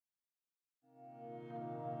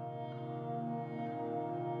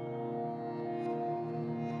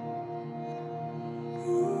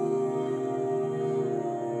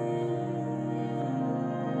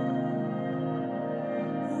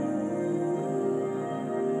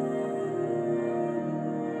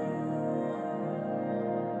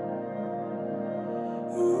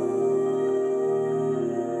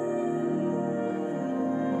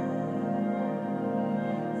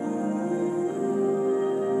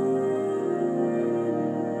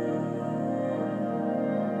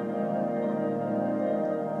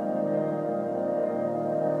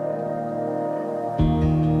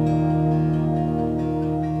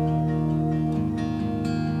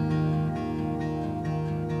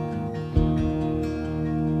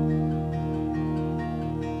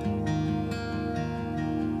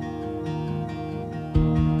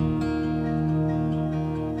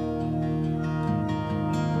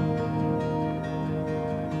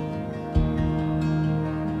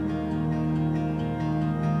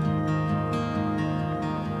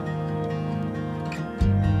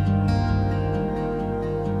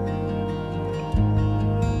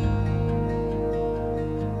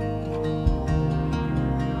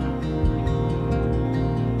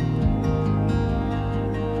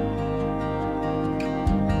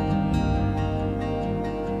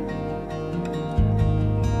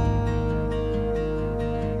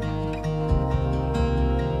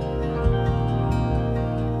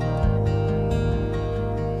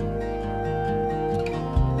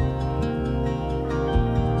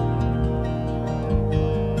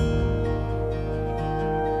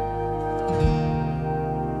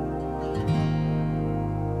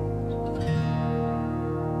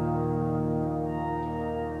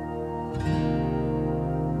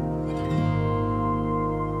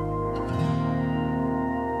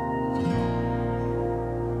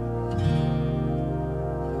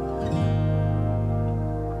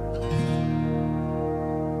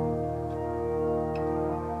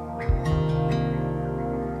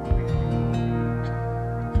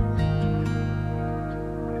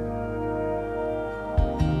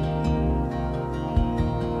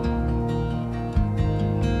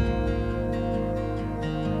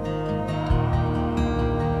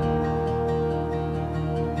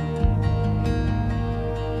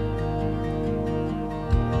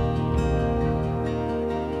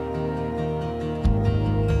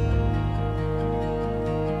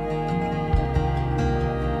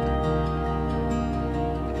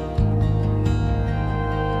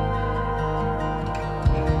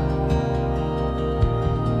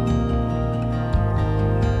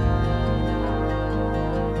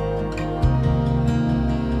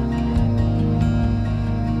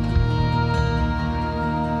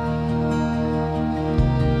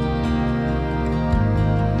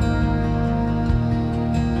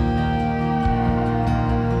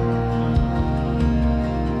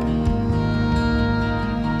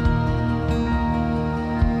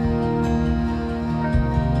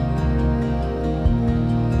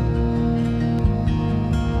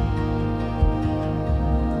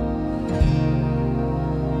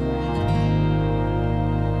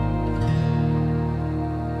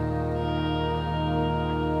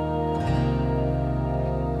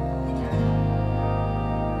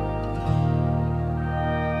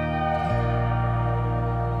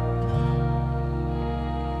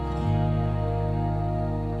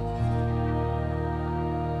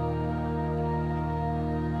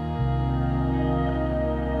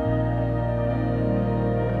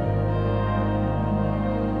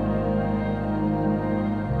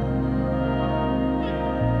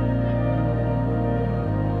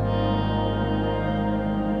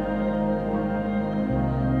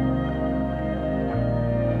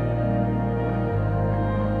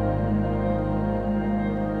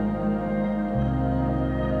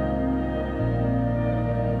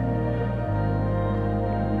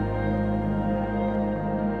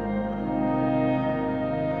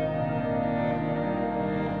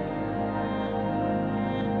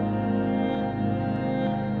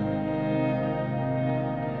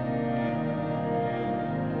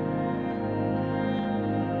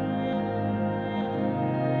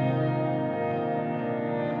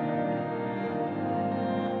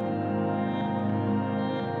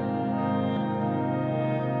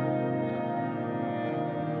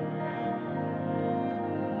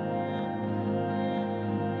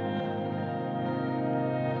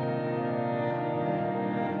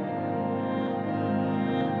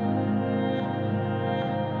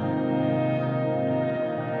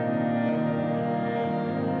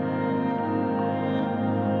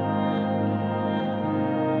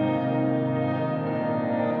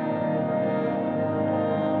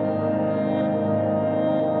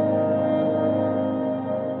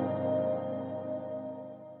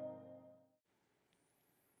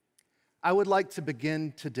I would like to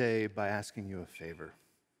begin today by asking you a favor.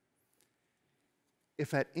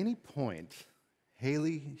 If at any point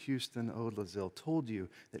Haley Houston Odlozil told you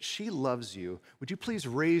that she loves you, would you please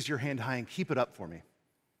raise your hand high and keep it up for me?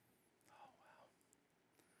 Oh, wow.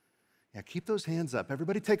 Yeah, keep those hands up.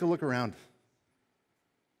 Everybody take a look around.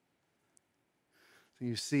 So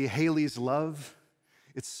you see Haley's love,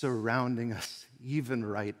 it's surrounding us even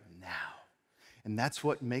right now. And that's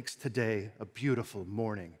what makes today a beautiful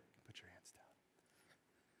morning. Put your hands down.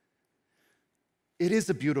 It is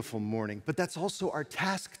a beautiful morning, but that's also our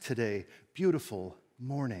task today, beautiful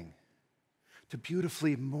mourning, to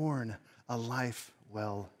beautifully mourn a life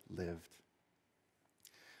well lived.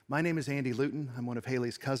 My name is Andy Luton. I'm one of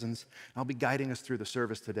Haley's cousins. I'll be guiding us through the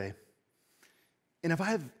service today. And if I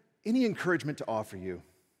have any encouragement to offer you,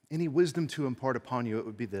 any wisdom to impart upon you, it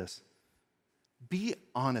would be this. Be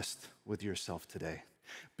honest with yourself today.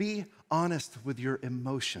 Be honest with your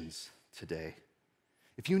emotions today.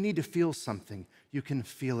 If you need to feel something, you can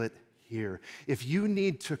feel it here. If you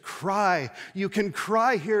need to cry, you can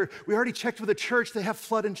cry here. We already checked with the church, they have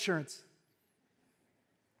flood insurance.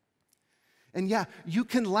 And yeah, you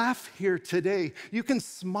can laugh here today. You can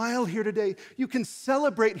smile here today. You can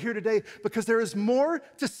celebrate here today because there is more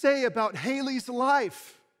to say about Haley's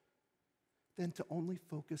life than to only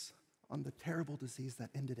focus on the terrible disease that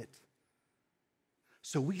ended it.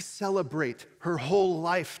 So we celebrate her whole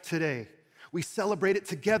life today. We celebrate it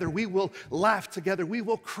together. We will laugh together. We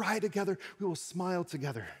will cry together. We will smile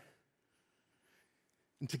together.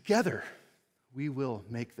 And together, we will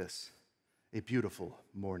make this a beautiful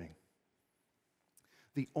morning.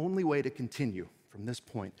 The only way to continue from this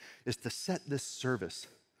point is to set this service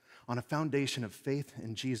on a foundation of faith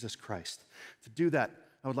in Jesus Christ. To do that,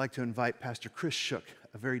 I would like to invite Pastor Chris Shook,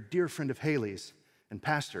 a very dear friend of Haley's and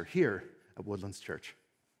pastor here at Woodlands Church.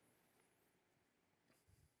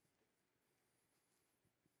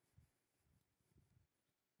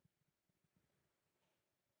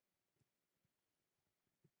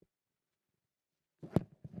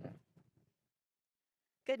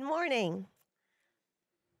 Good morning.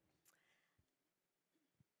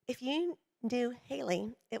 If you knew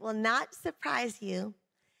Haley, it will not surprise you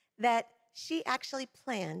that she actually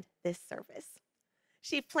planned this service.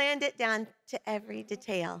 She planned it down to every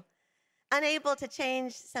detail. Unable to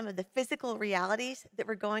change some of the physical realities that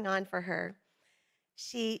were going on for her,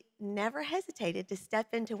 she never hesitated to step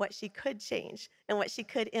into what she could change and what she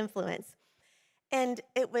could influence. And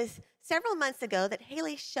it was several months ago that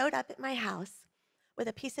Haley showed up at my house with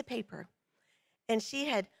a piece of paper. And she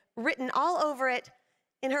had written all over it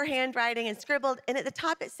in her handwriting and scribbled, and at the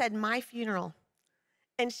top it said, "My funeral."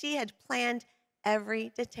 And she had planned every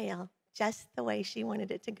detail just the way she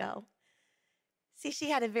wanted it to go. See,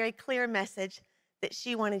 she had a very clear message that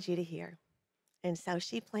she wanted you to hear. And so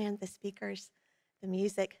she planned the speakers, the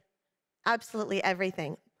music, absolutely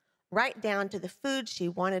everything, right down to the food she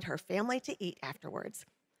wanted her family to eat afterwards,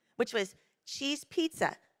 which was cheese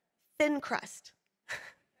pizza, thin crust.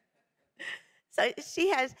 So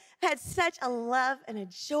she has had such a love and a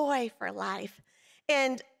joy for life.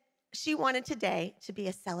 And she wanted today to be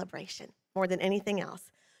a celebration more than anything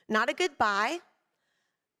else. Not a goodbye,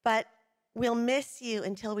 but we'll miss you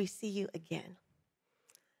until we see you again.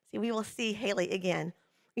 See, we will see Haley again.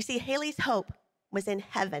 You see, Haley's hope was in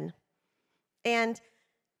heaven. And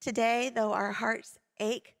today, though our hearts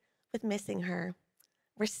ache with missing her,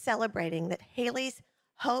 we're celebrating that Haley's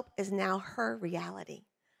hope is now her reality.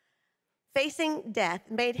 Facing death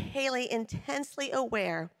made Haley intensely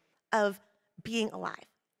aware of being alive.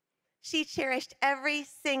 She cherished every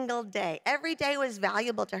single day. Every day was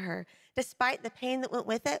valuable to her. Despite the pain that went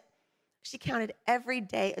with it, she counted every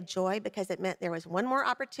day a joy because it meant there was one more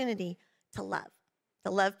opportunity to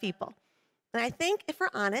love people. And I think, if we're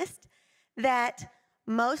honest, that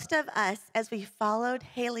most of us, as we followed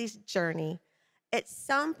Haley's journey, at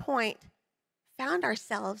some point found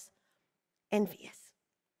ourselves envious.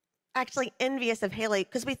 Actually envious of Haley,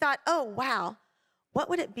 because we thought, oh, wow, what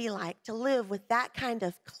would it be like to live with that kind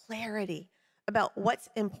of clarity about what's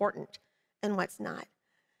important and what's not?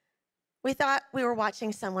 We thought we were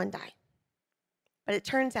watching someone die, but it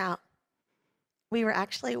turns out we were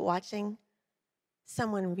actually watching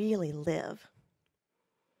someone really live.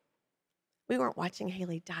 We weren't watching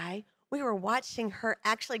Haley die. We were watching her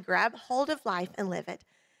actually grab hold of life and live it.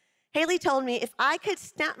 Haley told me if I could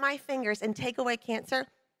snap my fingers and take away cancer,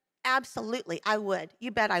 absolutely, I would.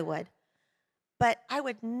 You bet I would. But I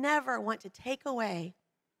would never want to take away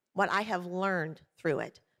what I have learned through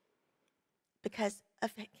it. Because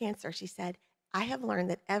of cancer, she said, I have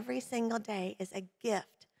learned that every single day is a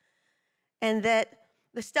gift. And that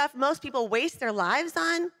the stuff most people waste their lives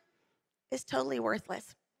on, is totally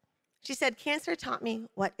worthless. She said, cancer taught me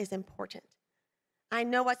what is important. I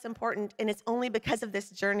know what's important, and it's only because of this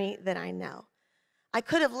journey that I know. I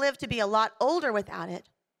could have lived to be a lot older without it,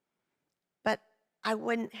 but I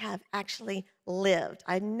wouldn't have actually lived.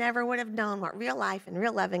 I never would have known what real life and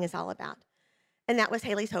real loving is all about. And that was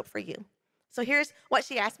Haley's hope for you. So here's what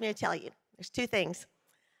she asked me to tell you. There's two things.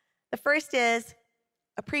 The first is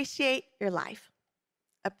appreciate your life.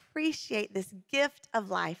 Appreciate this gift of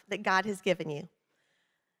life that God has given you.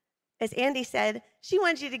 As Andy said, she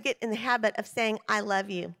wanted you to get in the habit of saying, I love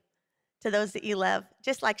you to those that you love,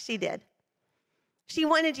 just like she did. She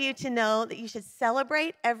wanted you to know that you should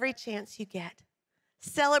celebrate every chance you get.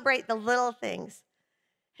 Celebrate the little things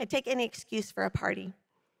and take any excuse for a party.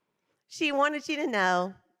 She wanted you to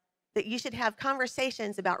know that you should have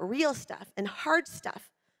conversations about real stuff and hard stuff,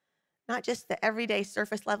 not just the everyday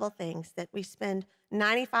surface level things that we spend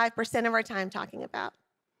 95% of our time talking about.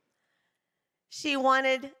 She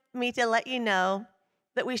wanted me to let you know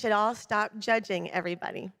that we should all stop judging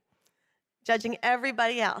everybody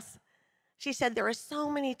else. She said there were so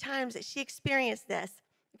many times that she experienced this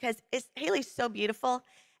because Haley's so beautiful,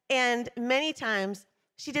 and many times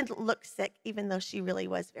she didn't look sick even though she really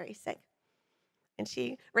was very sick. And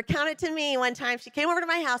she recounted to me one time, she came over to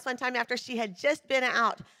my house one time after she had just been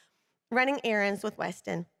out running errands with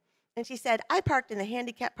Weston. And she said, I parked in the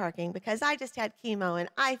handicap parking because I just had chemo and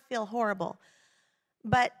I feel horrible.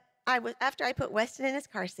 But after I put Weston in his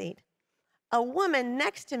car seat, a woman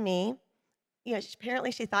next to me,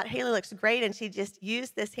 apparently she thought Haley looks great, and she just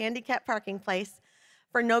used this handicap parking place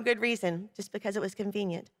for no good reason, just because it was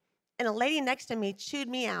convenient. And a lady next to me chewed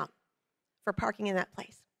me out for parking in that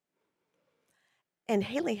place. And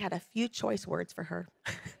Haley had a few choice words for her.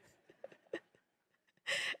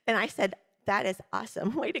 And I said, that is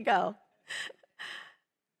awesome. Way to go.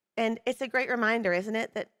 And it's a great reminder, isn't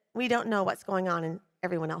it, that we don't know what's going on in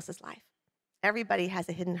everyone else's life. Everybody has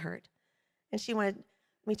a hidden hurt. And she wanted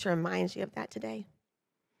me to remind you of that today.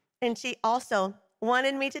 And she also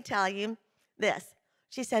wanted me to tell you this.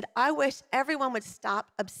 She said, I wish everyone would stop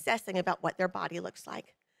obsessing about what their body looks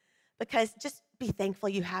like, because just be thankful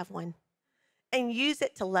you have one and use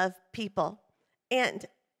it to love people. And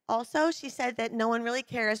also, she said that no one really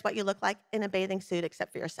cares what you look like in a bathing suit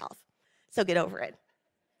except for yourself. So get over it.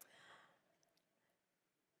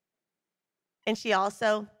 And she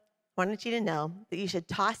also wanted you to know that you should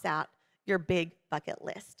toss out your big bucket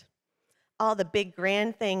list, all the big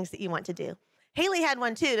grand things that you want to do. Haley had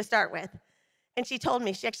one too to start with. And she told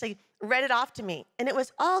me, she actually read it off to me. And it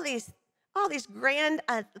was all these grand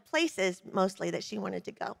places mostly that she wanted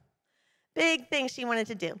to go. Big things she wanted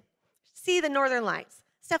to do. See the Northern Lights,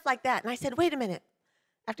 stuff like that. And I said, wait a minute.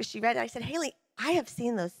 After she read it, I said, Haley, I have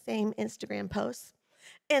seen those same Instagram posts.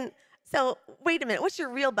 And so, wait a minute, what's your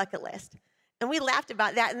real bucket list? And we laughed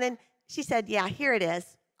about that. And then she said, yeah, here it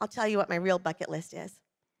is. I'll tell you what my real bucket list is.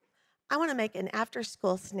 I want to make an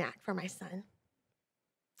after-school snack for my son.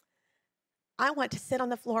 I want to sit on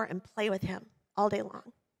the floor and play with him all day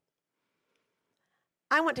long.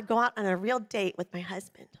 I want to go out on a real date with my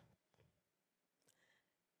husband.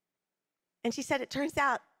 And she said, it turns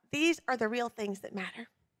out these are the real things that matter.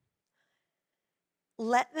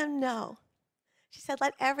 Let them know. She said,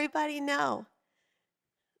 let everybody know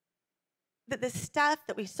that the stuff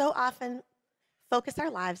that we so often focus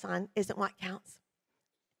our lives on isn't what counts.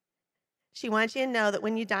 She wants you to know that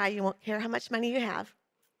when you die, you won't care how much money you have.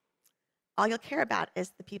 All you'll care about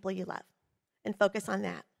is the people you love, and focus on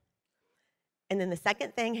that. And then the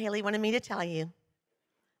second thing Haley wanted me to tell you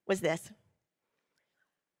was this.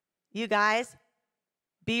 You guys,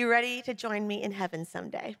 be ready to join me in heaven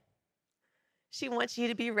someday. She wants you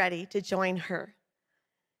to be ready to join her.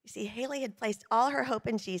 You see, Haley had placed all her hope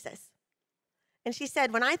in Jesus. And she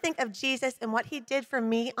said, when I think of Jesus and what he did for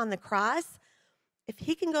me on the cross, if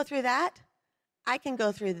he can go through that, I can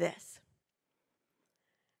go through this.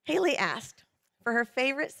 Haley asked for her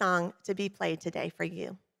favorite song to be played today for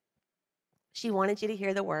you. She wanted you to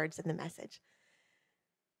hear the words in the message.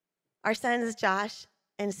 Our sons, Josh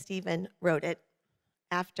and Stephen, wrote it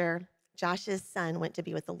after Josh's son went to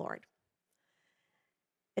be with the Lord.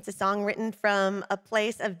 It's a song written from a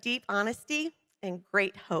place of deep honesty and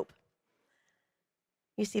great hope.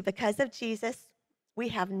 You see, because of Jesus, we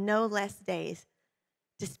have no less days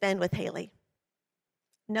to spend with Haley.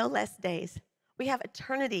 No less days. We have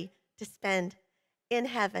eternity to spend in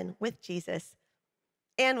heaven with Jesus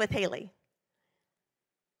and with Haley.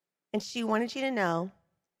 And she wanted you to know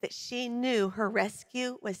that she knew her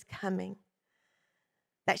rescue was coming,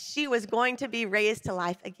 that she was going to be raised to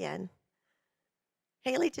life again.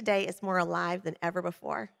 Haley today is more alive than ever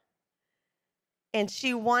before. And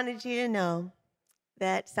she wanted you to know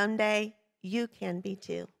that someday you can be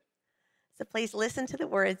too. So please listen to the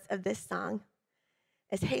words of this song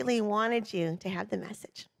as Haley wanted you to have the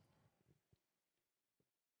message.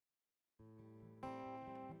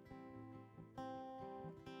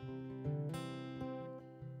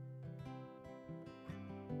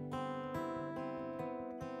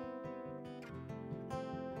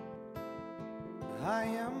 I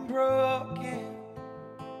am broken,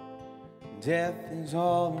 death is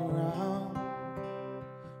all around.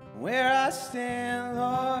 Where I stand,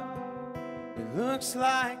 Lord, it looks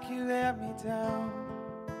like you let me down.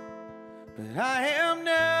 But I am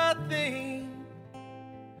nothing,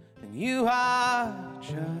 and you are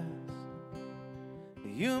just.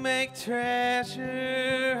 You make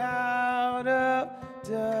treasure out of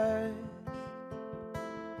dust.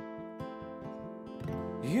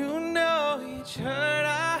 You know each hurt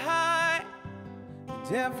I hide,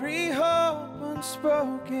 and every hope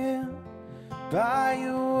unspoken. By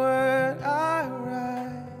your word I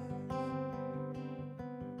rise.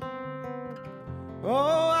 Oh,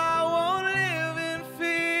 I won't live in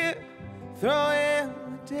fear, throwing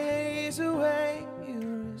the days away.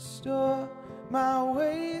 You restore my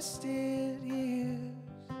wasted years.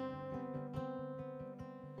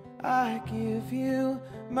 I give you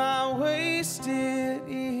my wasted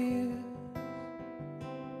years.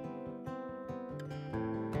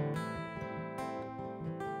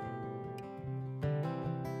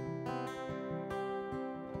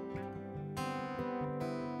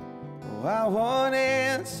 Oh, I want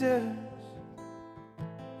answers,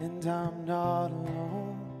 and I'm not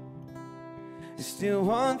alone. There's still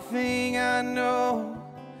one thing I know,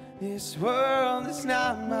 this world is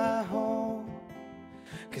not my home.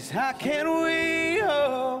 'Cause I can't wait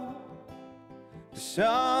for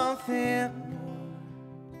something more,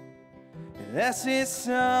 unless it's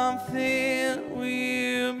something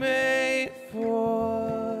we're made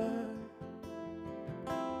for.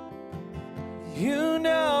 You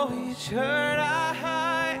know each hurt I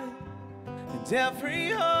hide, and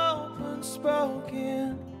every hope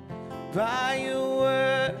unspoken. By your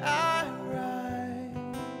word I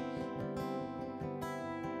rise.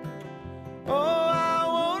 Oh, I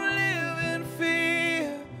won't live in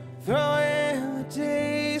fear, throwing the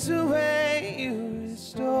days away. You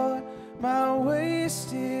restore my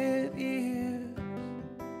wasted years.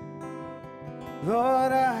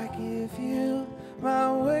 Lord, I give you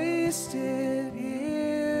my wasted years.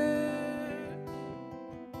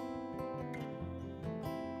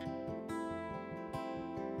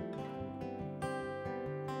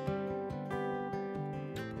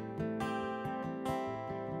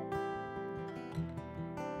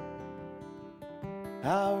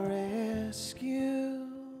 Our rescue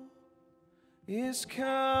is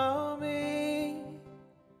coming.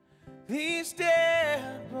 These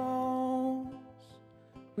dead bones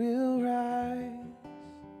will rise.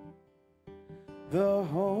 The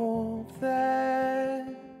hope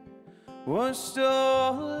that was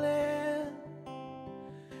stolen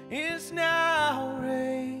is now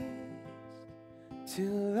raised to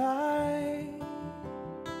life.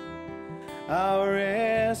 Our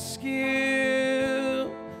rescue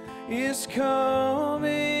is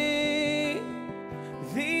coming.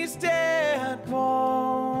 These dead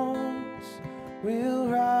bones will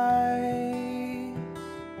rise.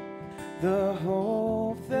 The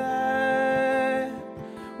hope that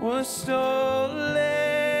was stolen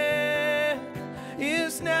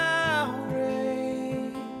is now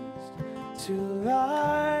raised to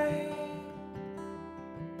life.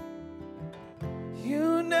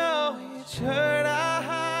 You know each hurt I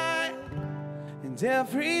hide, and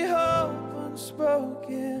every hope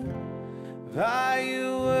unspoken. By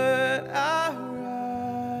your word I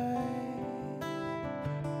rise.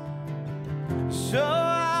 So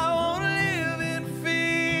I won't live in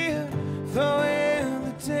fear, throwing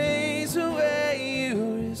the days away.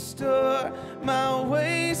 You restore my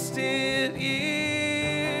wasted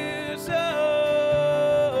years.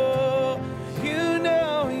 Oh, you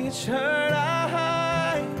know each hurt I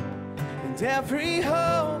hide, and every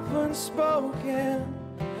hope unspoken.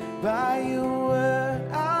 By your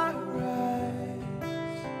word I rise.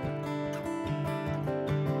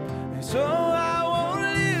 And so I won't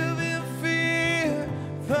live in fear,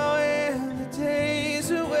 throwing the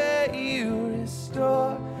days away. You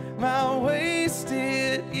restore my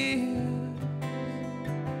wasted years.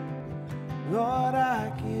 Lord,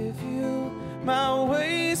 I give you my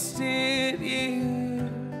wasted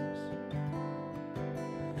years.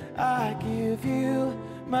 I give you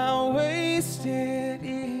my wasted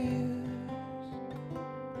years.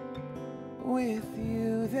 With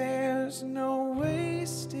you there's no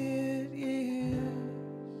wasted years.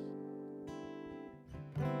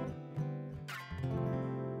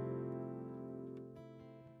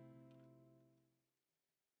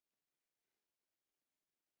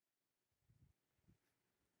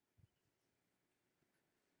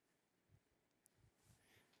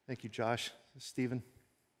 Thank you, Josh, Stephen,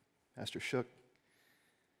 Pastor Shook.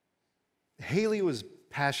 Haley was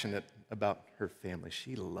passionate about her family.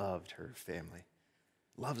 She loved her family.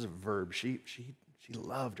 Love's a verb. She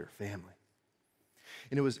loved her family.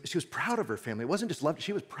 And she was proud of her family. It wasn't just love,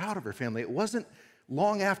 she was proud of her family. It wasn't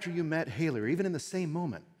long after you met Haley, or even in the same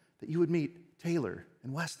moment, that you would meet Taylor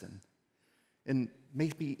and Weston. And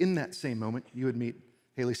maybe in that same moment, you would meet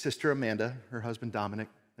Haley's sister Amanda, her husband Dominic,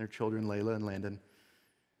 their children Layla and Landon.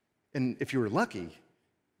 And if you were lucky,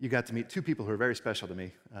 you got to meet two people who are very special to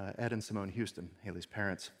me, Ed and Simone Houston, Haley's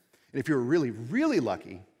parents. And if you were really, really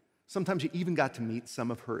lucky, sometimes you even got to meet some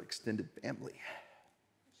of her extended family.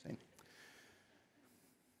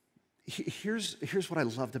 Here's what I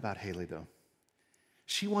loved about Haley, though.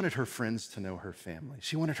 She wanted her friends to know her family.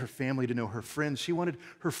 She wanted her family to know her friends. She wanted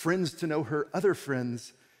her friends to know her other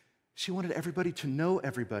friends. She wanted everybody to know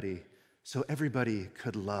everybody so everybody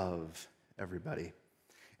could love everybody.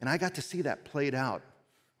 And I got to see that played out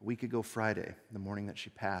a week ago Friday, the morning that she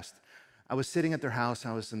passed. I was sitting at their house.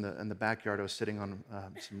 I was in the backyard. I was sitting on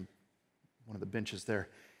one of the benches there.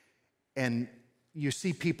 And you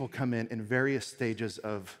see people come in various stages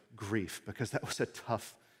of grief because that was a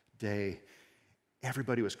tough day.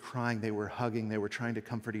 Everybody was crying. They were hugging. They were trying to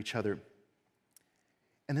comfort each other.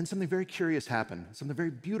 And then something very curious happened. Something very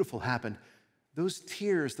beautiful happened. Those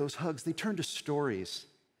tears, those hugs, they turned to stories.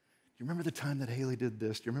 Do you remember the time that Haley did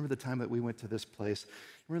this? Do you remember the time that we went to this place? Do you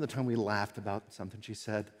remember the time we laughed about something she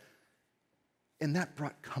said? And that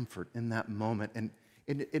brought comfort in that moment. And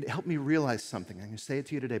it helped me realize something. I'm going to say it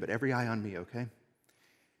to you today, but every eye on me, okay?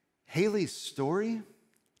 Haley's story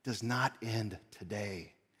does not end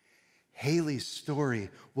today. Haley's story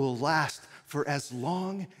will last for as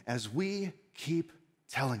long as we keep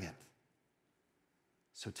telling it.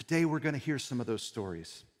 So today we're going to hear some of those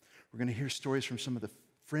stories. We're going to hear stories from some of the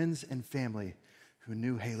friends and family who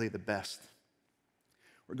knew Haley the best.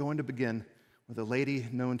 We're going to begin with a lady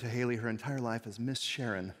known to Haley her entire life as Miss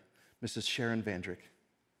Sharon, Mrs. Sharon Vandrick.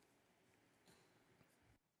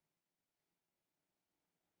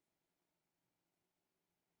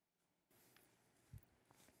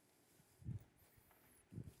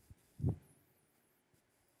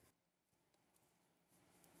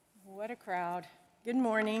 What a crowd. Good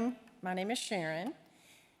morning. My name is Sharon,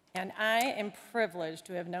 and I am privileged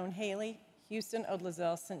to have known Haley Houston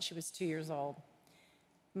Odlozil since she was 2 years old.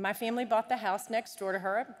 My family bought the house next door to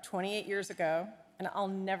her 28 years ago, and I'll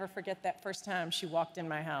never forget that first time she walked in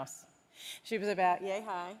my house. She was about yay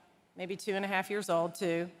high, maybe 2.5 years old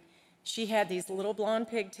too. She had these little blonde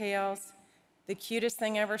pigtails, the cutest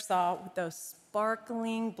thing I ever saw, with those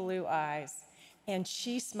sparkling blue eyes. And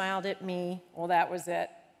she smiled at me. Well, that was it.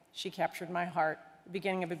 She captured my heart, the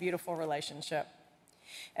beginning of a beautiful relationship.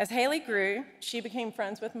 As Haley grew, she became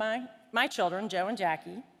friends with my children, Joe and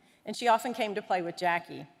Jackie, and she often came to play with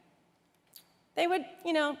Jackie. They would,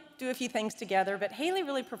 do a few things together, but Haley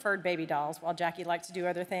really preferred baby dolls while Jackie liked to do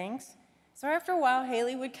other things. So after a while,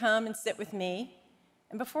 Haley would come and sit with me,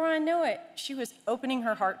 and before I knew it, she was opening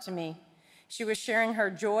her heart to me. She was sharing her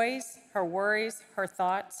joys, her worries, her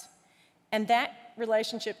thoughts, and that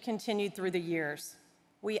relationship continued through the years.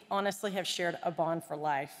 We honestly have shared a bond for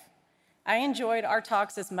life. I enjoyed our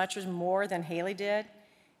talks as much or more than Haley did.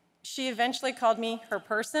 She eventually called me her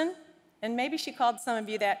person, and maybe she called some of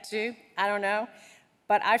you that too, I don't know.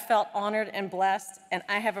 But I felt honored and blessed, and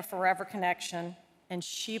I have a forever connection, and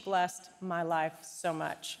she blessed my life so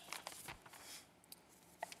much.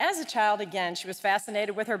 As a child, again, she was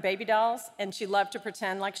fascinated with her baby dolls, and she loved to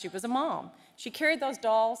pretend like she was a mom. She carried those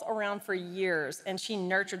dolls around for years, and she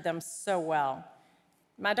nurtured them so well.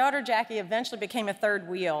 My daughter Jackie eventually became a third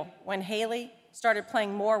wheel when Haley started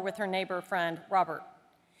playing more with her neighbor friend, Robert.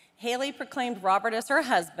 Haley proclaimed Robert as her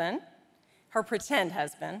husband, her pretend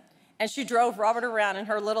husband, and she drove Robert around in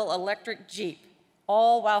her little electric Jeep,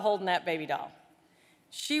 all while holding that baby doll.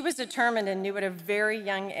 She was determined and knew at a very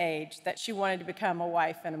young age that she wanted to become a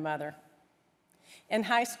wife and a mother. In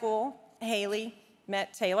high school, Haley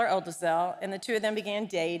met Taylor Odlozil, and the two of them began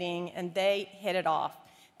dating, and they hit it off.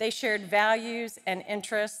 They shared values and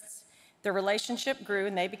interests. Their relationship grew,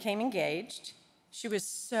 and they became engaged. She was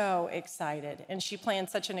so excited, and she planned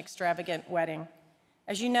such an extravagant wedding.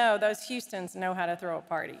 As you know, those Houstons know how to throw a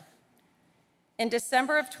party. In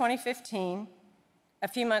December of 2015, a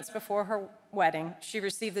few months before her wedding, she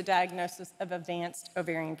received the diagnosis of advanced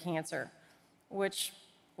ovarian cancer, which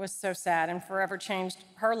was so sad and forever changed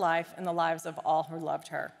her life and the lives of all who loved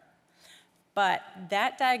her. But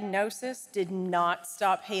that diagnosis did not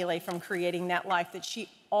stop Haley from creating that life that she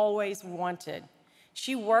always wanted.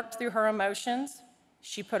 She worked through her emotions,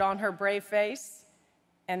 she put on her brave face,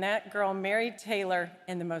 and that girl married Taylor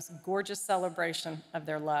in the most gorgeous celebration of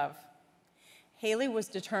their love. Haley was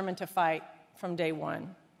determined to fight from day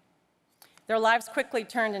one. Their lives quickly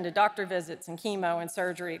turned into doctor visits and chemo and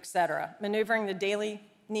surgery, etc., maneuvering the daily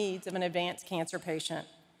needs of an advanced cancer patient.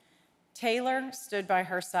 Taylor stood by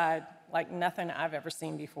her side like nothing I've ever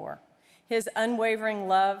seen before. His unwavering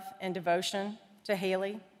love and devotion to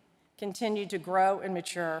Haley continued to grow and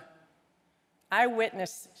mature. I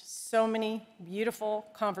witnessed so many beautiful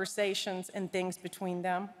conversations and things between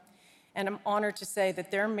them, and I'm honored to say that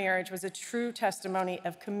their marriage was a true testimony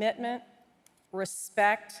of commitment,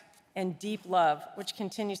 respect, and deep love, which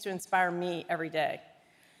continues to inspire me every day.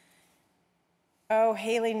 Oh,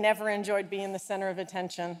 Haley never enjoyed being the center of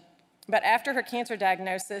attention, but after her cancer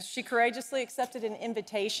diagnosis, she courageously accepted an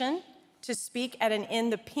invitation to speak at an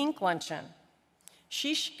In the Pink luncheon.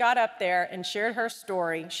 She got up there and shared her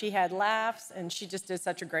story. She had laughs, and she just did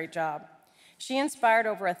such a great job. She inspired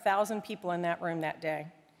over 1,000 people in that room that day,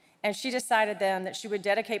 and she decided then that she would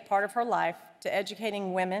dedicate part of her life to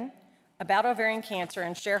educating women about ovarian cancer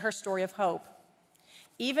and share her story of hope.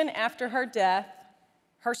 Even after her death,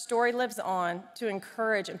 her story lives on to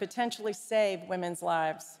encourage and potentially save women's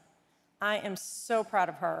lives. I am so proud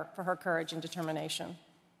of her for her courage and determination.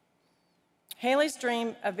 Haley's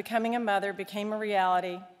dream of becoming a mother became a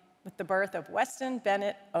reality with the birth of Weston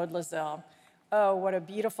Bennett Odlozil. Oh, what a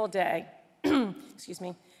beautiful day. Excuse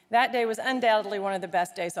me. That day was undoubtedly one of the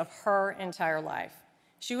best days of her entire life.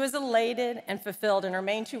 She was elated and fulfilled in her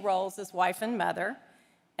main two roles as wife and mother.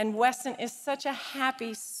 And Weston is such a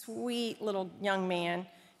happy, sweet little young man.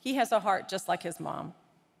 He has a heart just like his mom.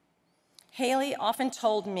 Haley often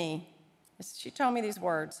told me, she told me these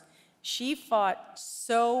words, she fought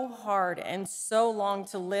so hard and so long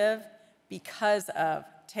to live because of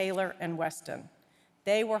Taylor and Weston.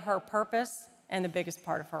 They were her purpose and the biggest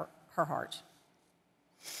part of her heart.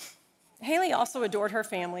 Haley also adored her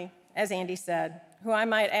family, as Andy said, who I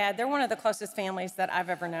might add, they're one of the closest families that I've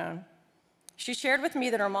ever known. She shared with me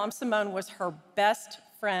that her mom, Simone, was her best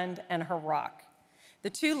friend and her rock. The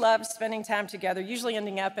two loved spending time together, usually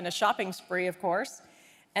ending up in a shopping spree, of course,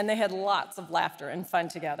 and they had lots of laughter and fun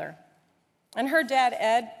together. And her dad,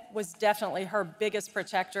 Ed, was definitely her biggest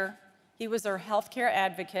protector. He was her healthcare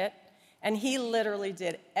advocate, and he literally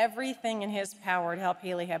did everything in his power to help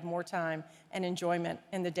Haley have more time and enjoyment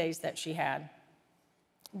in the days that she had.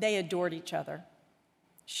 They adored each other.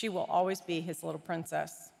 She will always be his little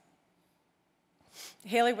princess.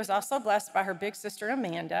 Haley was also blessed by her big sister,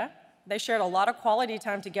 Amanda. They shared a lot of quality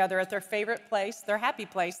time together at their favorite place, their happy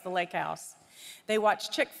place, the lake house. They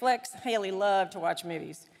watched chick flicks. Haley loved to watch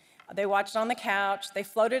movies. They watched on the couch. They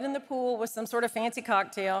floated in the pool with some sort of fancy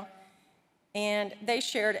cocktail. And they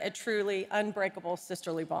shared a truly unbreakable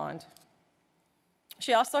sisterly bond.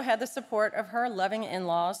 She also had the support of her loving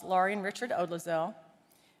in-laws, Laurie and Richard Odlozil.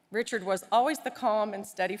 Richard was always the calm and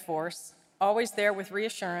steady force, always there with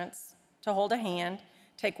reassurance, to hold a hand,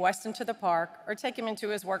 take Weston to the park, or take him into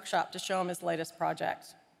his workshop to show him his latest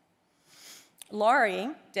project. Laurie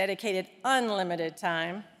dedicated unlimited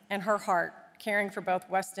time and her heart caring for both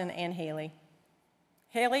Weston and Haley.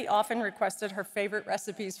 Haley often requested her favorite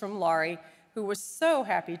recipes from Laurie, who was so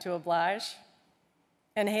happy to oblige.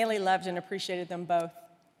 And Haley loved and appreciated them both,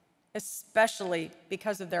 especially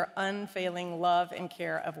because of their unfailing love and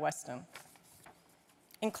care of Weston.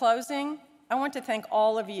 In closing, I want to thank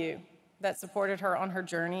all of you that supported her on her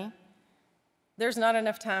journey. There's not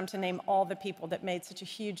enough time to name all the people that made such a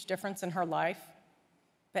huge difference in her life,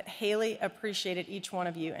 but Haley appreciated each one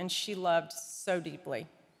of you, and she loved so deeply.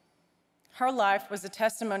 Her life was a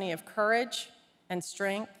testimony of courage and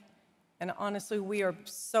strength, and honestly, we are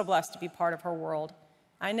so blessed to be part of her world.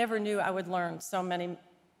 I never knew I would learn so many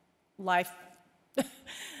life.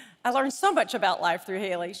 I learned so much about life through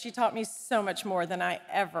Haley. She taught me so much more than I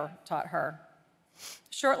ever taught her.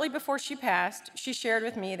 Shortly before she passed, she shared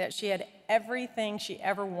with me that she had everything she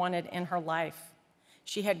ever wanted in her life.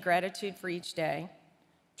 She had gratitude for each day,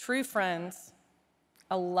 true friends,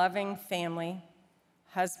 a loving family,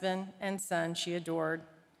 husband and son she adored,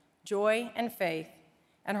 joy and faith,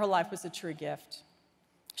 and her life was a true gift.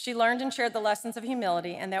 She learned and shared the lessons of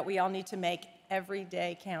humility and that we all need to make every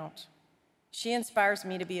day count. She inspires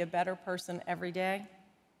me to be a better person every day.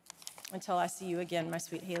 Until I see you again, my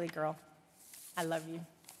sweet Haley girl, I love you.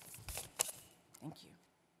 Thank you.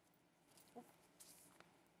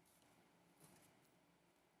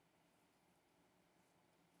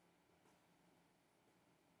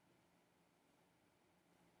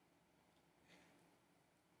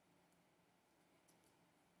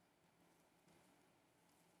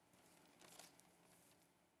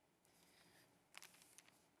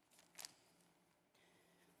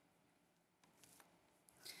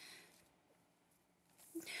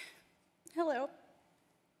 Hello.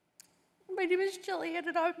 My name is Jillian,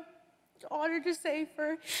 and I'm honored to say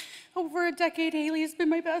for over a decade, Haley has been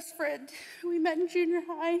my best friend. We met in junior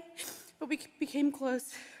high, but we became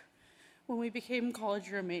close when we became college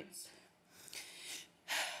roommates.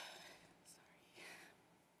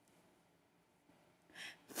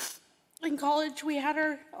 In college, we had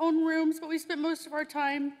our own rooms, but we spent most of our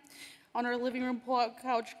time on our living room pull-out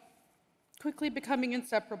couch, quickly becoming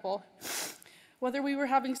inseparable. Whether we were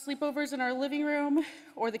having sleepovers in our living room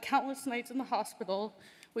or the countless nights in the hospital,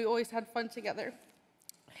 we always had fun together.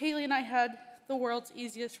 Haley and I had the world's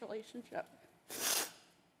easiest relationship.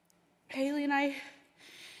 Haley and I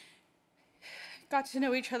got to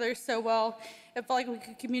know each other so well, it felt like we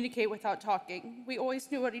could communicate without talking. We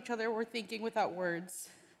always knew what each other were thinking without words.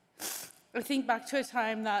 I think back to a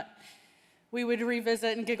time that we would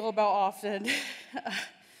revisit and giggle about often.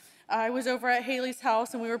 I was over at Haley's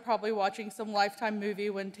house and we were probably watching some Lifetime movie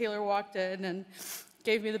when Taylor walked in and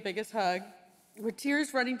gave me the biggest hug. With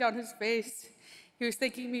tears running down his face, he was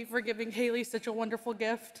thanking me for giving Haley such a wonderful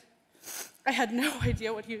gift. I had no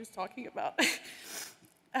idea what he was talking about.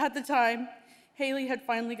 At the time, Haley had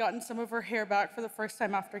finally gotten some of her hair back for the first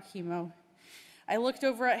time after chemo. I looked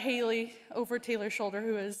over at Haley, over Taylor's shoulder,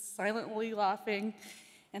 who was silently laughing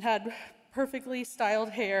and had perfectly styled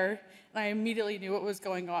hair, and I immediately knew what was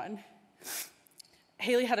going on.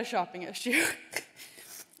 Haley had a shopping issue.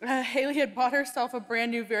 Haley had bought herself a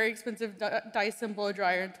brand new, very expensive Dyson blow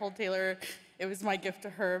dryer and told Taylor it was my gift to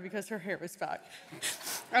her because her hair was back.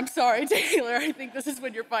 I'm sorry, Taylor, I think this is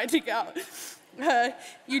when you're finding out.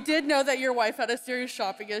 You did know that your wife had a serious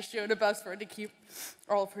shopping issue and a best friend to keep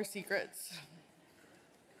all of her secrets.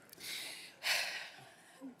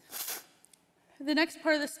 The next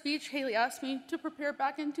part of the speech, Haley asked me to prepare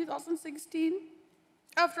back in 2016.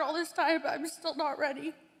 After all this time, I'm still not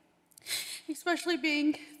ready, especially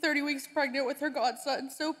being 30 weeks pregnant with her godson,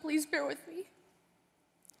 so please bear with me.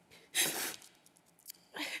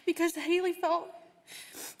 Because Haley felt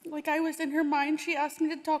like I was in her mind, she asked me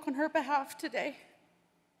to talk on her behalf today.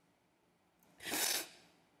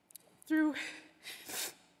 Through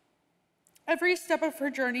every step of her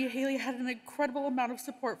journey, Haley had an incredible amount of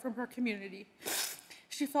support from her community.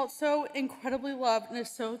 She felt so incredibly loved and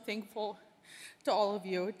is so thankful to all of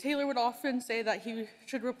you. Taylor would often say that he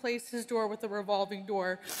should replace his door with a revolving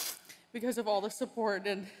door because of all the support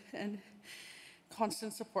and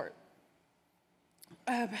constant support.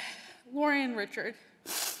 Lori and Richard,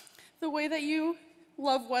 the way that you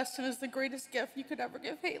love Weston is the greatest gift you could ever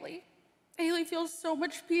give Haley. Haley feels so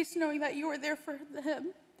much peace knowing that you are there for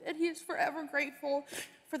him, and he is forever grateful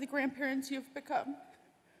for the grandparents you've become.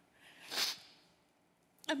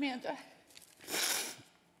 Amanda,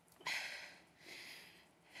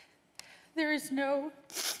 there is no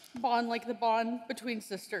bond like the bond between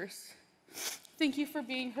sisters. Thank you for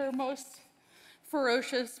being her most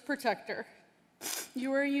ferocious protector.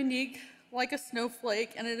 You are unique, like a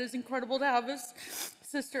snowflake, and it is incredible to have a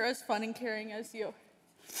sister as fun and caring as you.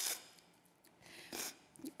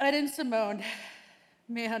 Ed and Simone,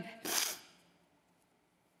 man.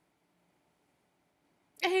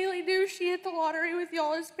 Haley knew she hit the lottery with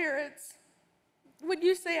y'all as parents. When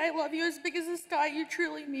you say I love you as big as the sky, you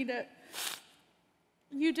truly mean it.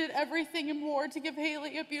 You did everything and more to give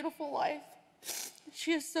Haley a beautiful life.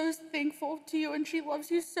 She is so thankful to you and she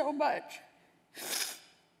loves you so much.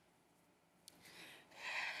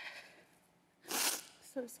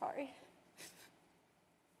 So sorry.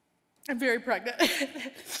 I'm very pregnant.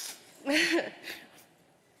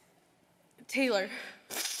 Taylor,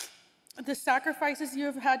 the sacrifices you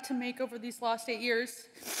have had to make over these last 8 years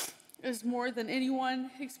is more than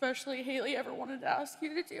anyone, especially Haley, ever wanted to ask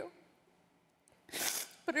you to do.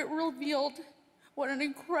 But it revealed what an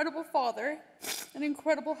incredible father, an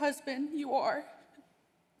incredible husband you are.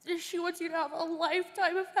 She wants you to have a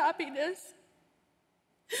lifetime of happiness,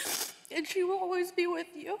 and she will always be with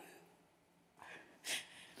you.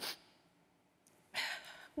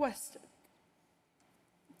 Weston,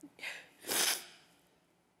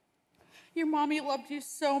 your mommy loved you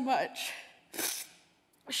so much.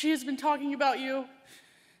 She has been talking about you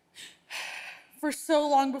for so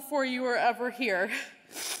long before you were ever here.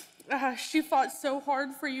 She fought so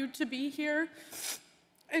hard for you to be here,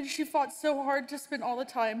 and she fought so hard to spend all the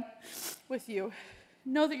time with you.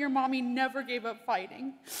 Know that your mommy never gave up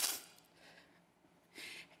fighting.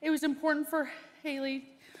 It was important for Haley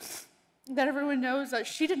that everyone knows that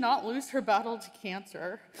she did not lose her battle to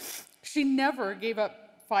cancer. She never gave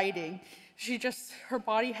up fighting. Her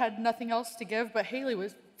body had nothing else to give, but Haley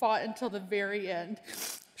was fought until the very end.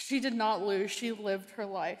 She did not lose, she lived her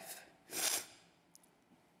life.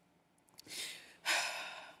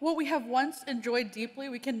 What we have once enjoyed deeply,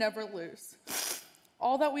 we can never lose.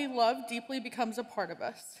 All that we love deeply becomes a part of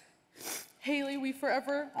us. Haley, we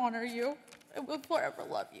forever honor you and will forever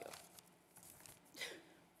love you.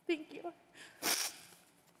 Thank you.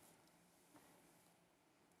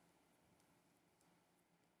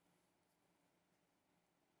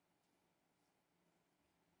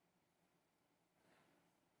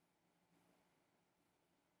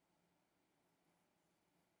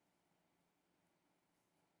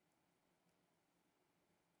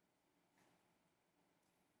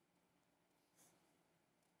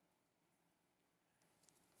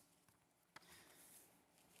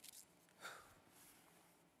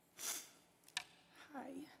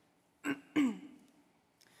 Hi.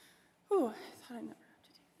 Ooh, I thought I never have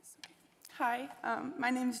to do this. Okay. Hi, my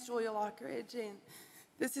name is Julia Loughridge, and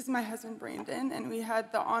this is my husband, Brandon, and we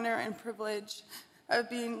had the honor and privilege of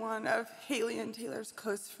being one of Haley and Taylor's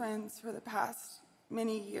close friends for the past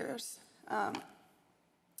many years.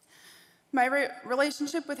 My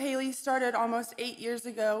relationship with Haley started almost 8 years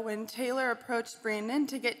ago when Taylor approached Brandon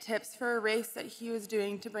to get tips for a race that he was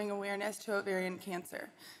doing to bring awareness to ovarian cancer.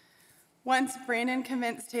 Once Brandon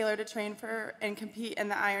convinced Taylor to train for and compete in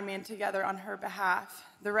the Ironman together on her behalf,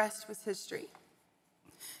 the rest was history.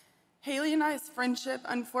 Haley and I's friendship,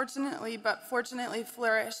 unfortunately but fortunately,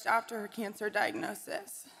 flourished after her cancer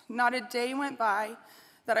diagnosis. Not a day went by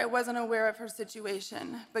that I wasn't aware of her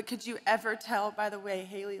situation, but could you ever tell by the way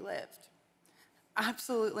Haley lived?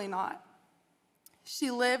 Absolutely not.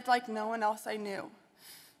 She lived like no one else I knew.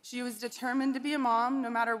 She was determined to be a mom no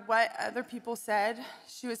matter what other people said.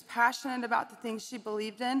 She was passionate about the things she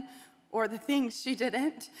believed in or the things she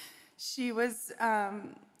didn't. She was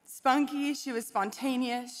spunky, she was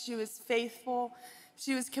spontaneous, she was faithful,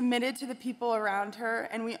 she was committed to the people around her,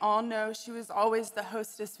 and we all know she was always the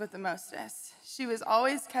hostess with the mostest. She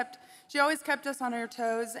always kept us on her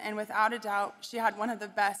toes, and without a doubt, she had one of the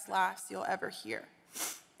best laughs you'll ever hear.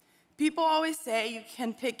 People always say you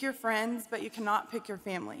can pick your friends, but you cannot pick your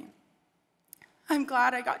family. I'm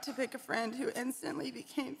glad I got to pick a friend who instantly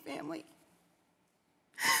became family.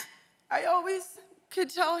 I always could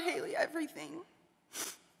tell Haley everything.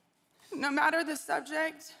 No matter the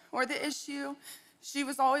subject or the issue, she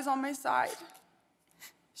was always on my side.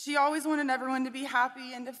 She always wanted everyone to be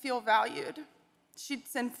happy and to feel valued. She'd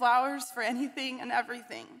send flowers for anything and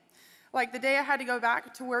everything. Like the day I had to go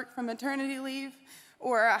back to work from maternity leave,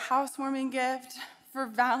 or a housewarming gift for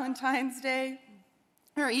Valentine's Day,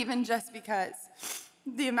 or even just because.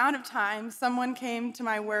 The amount of times someone came to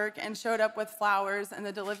my work and showed up with flowers and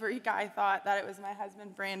the delivery guy thought that it was my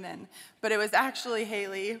husband, Brandon, but it was actually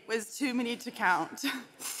Haley, was too many to count.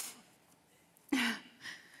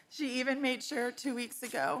 She even made sure 2 weeks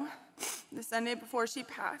ago, the Sunday before she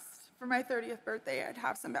passed, for my 30th birthday, I'd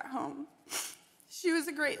have some at home. She was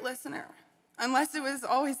a great listener. Unless it was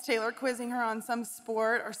always Taylor quizzing her on some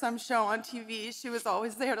sport or some show on TV, she was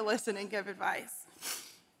always there to listen and give advice.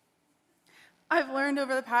 I've learned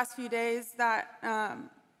over the past few days that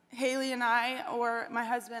Haley and I, or my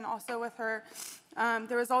husband also with her,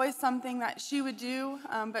 there was always something that she would do,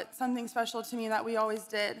 but something special to me that we always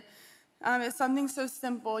did. It's something so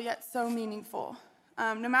simple yet so meaningful.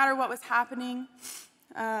 No matter what was happening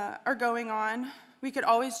or going on, we could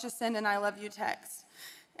always just send an I love you text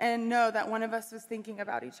and know that one of us was thinking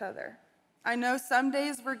about each other. I know some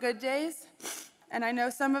days were good days, and I know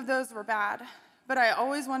some of those were bad, but I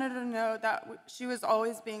always wanted her to know that she was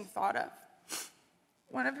always being thought of.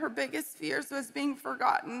 One of her biggest fears was being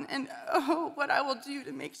forgotten, and oh, what I will do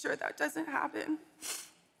to make sure that doesn't happen.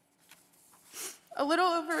 A little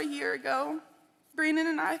over a year ago, Brandon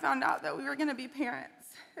and I found out that we were gonna be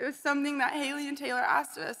parents. It was something that Haley and Taylor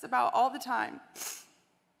asked us about all the time.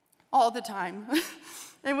 All the time.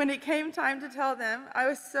 And when it came time to tell them, I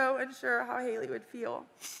was so unsure how Haley would feel.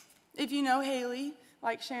 If you know Haley,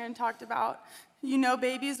 like Sharon talked about, you know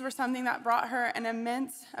babies were something that brought her an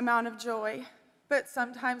immense amount of joy, but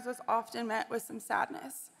sometimes was often met with some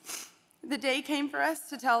sadness. The day came for us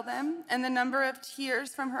to tell them, and the number of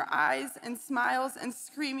tears from her eyes and smiles and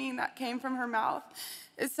screaming that came from her mouth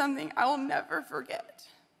is something I will never forget.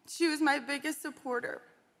 She was my biggest supporter.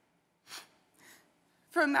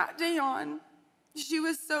 From that day on, she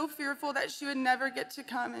was so fearful that she would never get to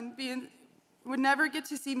come and would never get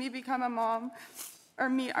to see me become a mom or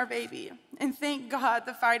meet our baby. And thank God,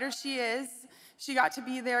 the fighter she is, she got to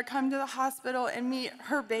be there, come to the hospital and meet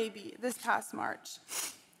her baby this past March.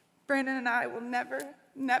 Brandon and I will never,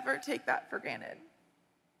 never take that for granted.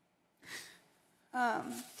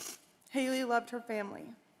 Haley loved her family.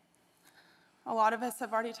 A lot of us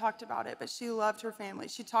have already talked about it, but she loved her family.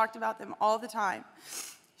 She talked about them all the time.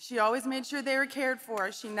 She always made sure they were cared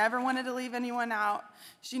for. She never wanted to leave anyone out.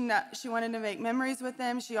 She wanted to make memories with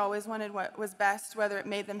them. She always wanted what was best, whether it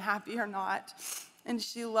made them happy or not. And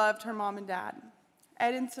she loved her mom and dad.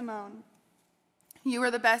 Ed and Simone, you were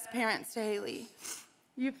the best parents to Haley.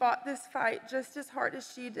 You fought this fight just as hard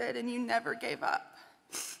as she did, and you never gave up.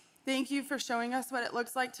 Thank you for showing us what it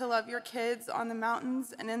looks like to love your kids on the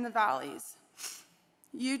mountains and in the valleys.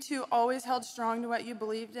 You two always held strong to what you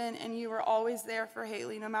believed in, and you were always there for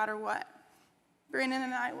Haley no matter what. Brandon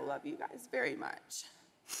and I will love you guys very much.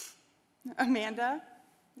 Amanda,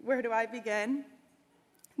 where do I begin?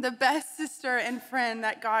 The best sister and friend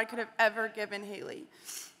that God could have ever given Haley.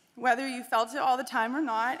 Whether you felt it all the time or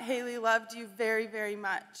not, Haley loved you very, very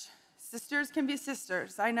much. Sisters can be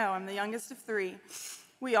sisters. I know, I'm the youngest of 3.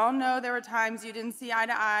 We all know there were times you didn't see eye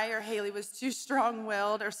to eye, or Haley was too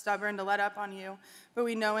strong-willed or stubborn to let up on you, but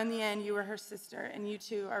we know in the end you were her sister, and you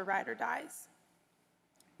two are ride or dies.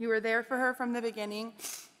 You were there for her from the beginning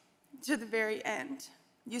to the very end.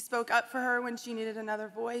 You spoke up for her when she needed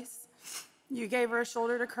another voice. You gave her a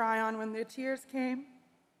shoulder to cry on when the tears came.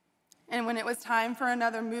 And when it was time for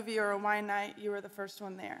another movie or a wine night, you were the first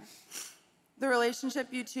one there. The relationship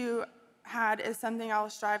you two had is something I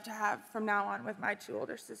will strive to have from now on with my 2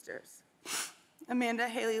 older sisters. Amanda,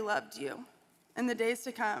 Haley loved you. In the days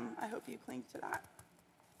to come, I hope you cling to that.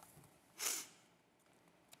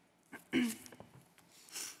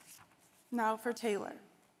 Now for Taylor,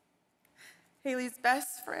 Haley's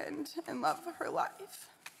best friend and love of her life.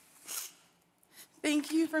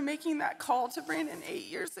 Thank you for making that call to Brandon 8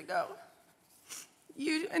 years ago.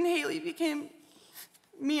 You and Haley became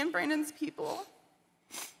me and Brandon's people.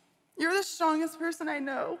 You're the strongest person I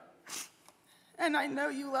know, and I know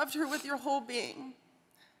you loved her with your whole being.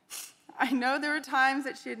 I know there were times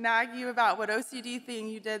that she'd nag you about what OCD thing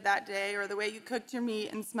you did that day or the way you cooked your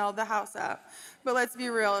meat and smelled the house up, but let's be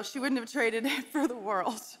real, she wouldn't have traded it for the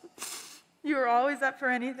world. You were always up for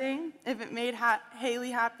anything. If it made Haley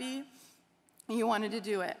happy, you wanted to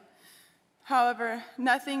do it. However,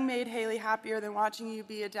 nothing made Haley happier than watching you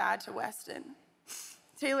be a dad to Weston.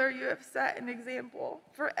 Taylor, you have set an example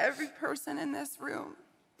for every person in this room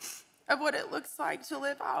of what it looks like to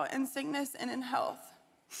live out in sickness and in health.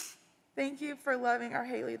 Thank you for loving our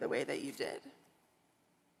Haley the way that you did.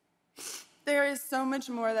 There is so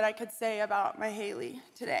much more that I could say about my Haley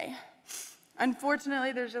today.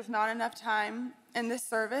 Unfortunately, there's just not enough time in this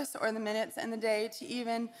service or the minutes in the day to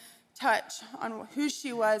even touch on who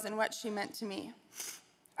she was and what she meant to me.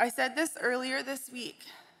 I said this earlier this week,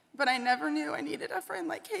 but I never knew I needed a friend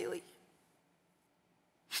like Haley.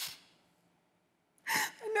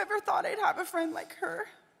 I never thought I'd have a friend like her,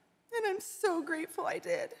 and I'm so grateful I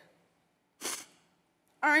did.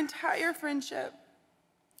 Our entire friendship,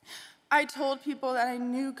 I told people that I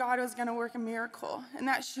knew God was going to work a miracle and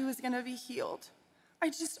that she was going to be healed. I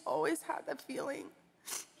just always had that feeling.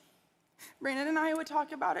 Brandon and I would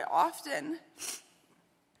talk about it often,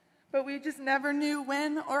 but we just never knew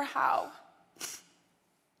when or how.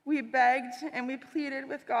 We begged and we pleaded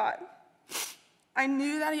with God. I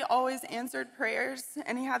knew that he always answered prayers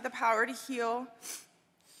and he had the power to heal,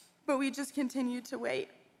 but we just continued to wait.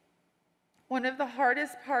 One of the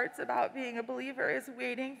hardest parts about being a believer is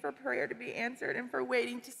waiting for prayer to be answered and for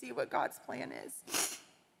waiting to see what God's plan is.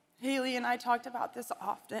 Haley and I talked about this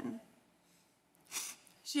often.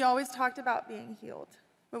 She always talked about being healed,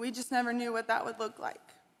 but we just never knew what that would look like.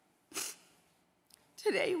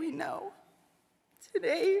 Today we know.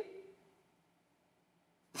 Today,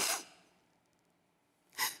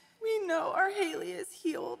 we know our Haley is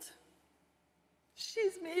healed.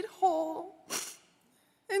 She's made whole,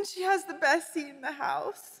 and she has the best seat in the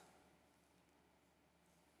house.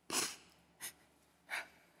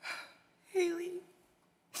 Haley,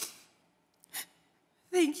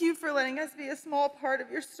 thank you for letting us be a small part of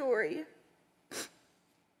your story.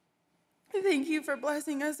 Thank you for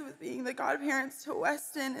blessing us with being the godparents to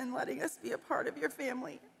Weston and letting us be a part of your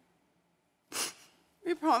family.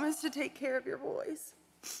 We promise to take care of your boys.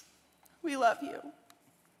 We love you.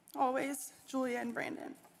 Always, Julia and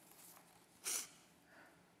Brandon.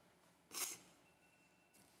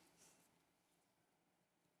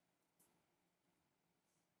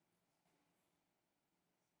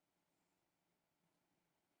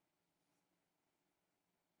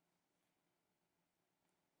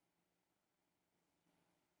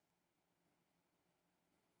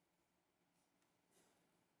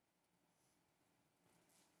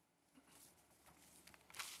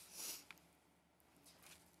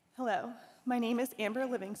 Hello, my name is Amber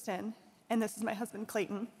Livingston, and this is my husband,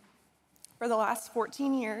 Clayton. For the last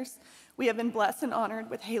 14 years, we have been blessed and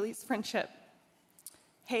honored with Haley's friendship.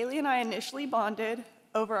 Haley and I initially bonded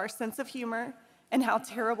over our sense of humor and how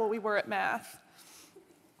terrible we were at math.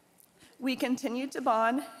 We continued to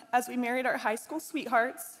bond as we married our high school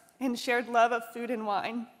sweethearts and shared love of food and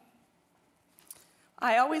wine.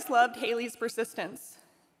 I always loved Haley's persistence.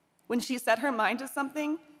 When she set her mind to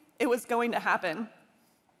something, it was going to happen.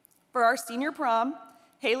 For our senior prom,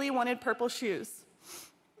 Haley wanted purple shoes.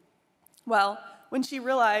 Well, when she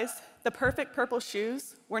realized the perfect purple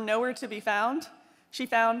shoes were nowhere to be found, she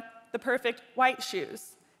found the perfect white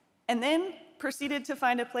shoes, and then proceeded to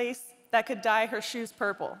find a place that could dye her shoes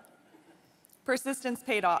purple. Persistence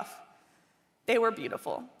paid off. They were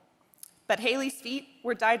beautiful. But Haley's feet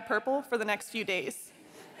were dyed purple for the next few days.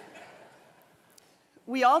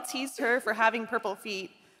 We all teased her for having purple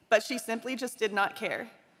feet, but she simply just did not care,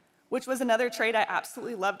 which was another trait I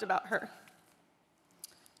absolutely loved about her.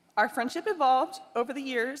 Our friendship evolved over the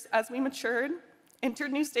years as we matured,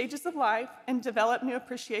 entered new stages of life, and developed new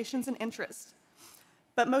appreciations and interests.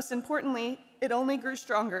 But most importantly, it only grew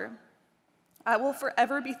stronger. I will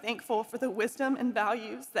forever be thankful for the wisdom and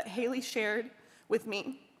values that Haley shared with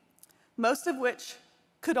me, most of which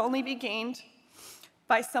could only be gained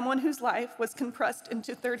by someone whose life was compressed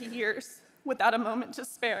into 30 years without a moment to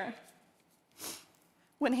spare.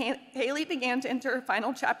 When Haley began to enter her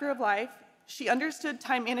final chapter of life, she understood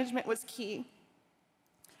time management was key.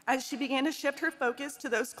 As she began to shift her focus to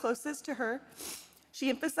those closest to her, she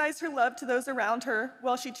emphasized her love to those around her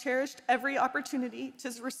while she cherished every opportunity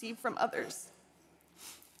to receive from others.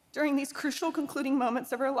 During these crucial concluding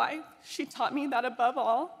moments of her life, she taught me that above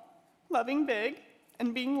all, loving big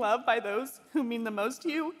and being loved by those who mean the most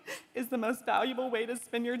to you is the most valuable way to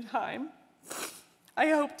spend your time. I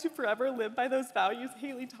hope to forever live by those values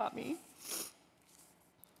Haley taught me.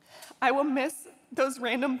 I will miss those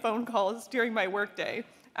random phone calls during my workday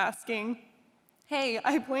asking, "Hey,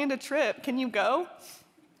 I planned a trip, can you go?"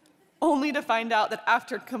 Only to find out that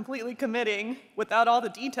after completely committing, without all the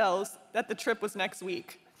details, that the trip was next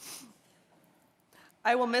week.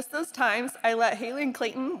 I will miss those times I let Haley and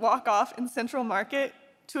Clayton walk off in Central Market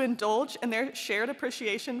to indulge in their shared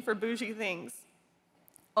appreciation for bougie things,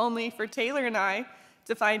 only for Taylor and I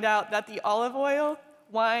to find out that the olive oil,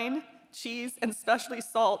 wine, cheese, and especially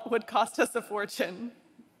salt would cost us a fortune.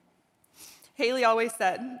 Haley always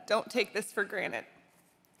said, "Don't take this for granted."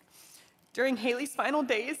 During Haley's final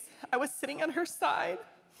days, I was sitting at her side.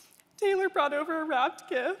 Taylor brought over a wrapped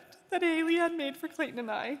gift that Haley had made for Clayton and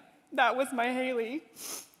I. That was my Haley,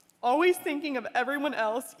 always thinking of everyone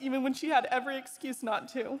else, even when she had every excuse not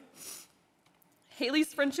to.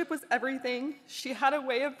 Haley's friendship was everything. She had a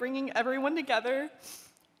way of bringing everyone together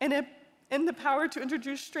and the power to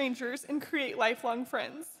introduce strangers and create lifelong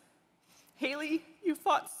friends. Haley, you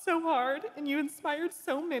fought so hard and you inspired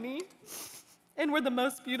so many and were the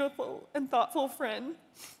most beautiful and thoughtful friend.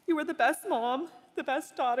 You were the best mom, the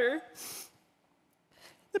best daughter,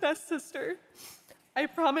 the best sister. I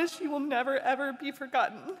promise you will never, ever be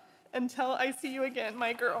forgotten until I see you again,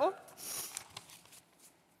 my girl.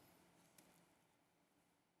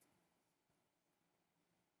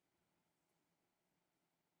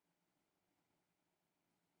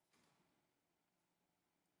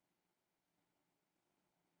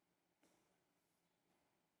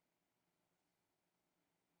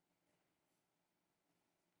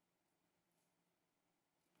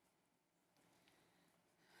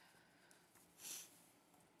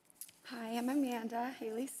 Hi, I'm Amanda,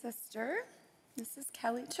 Haley's sister. This is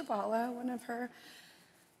Kelly Chabala, one of her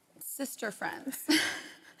sister friends.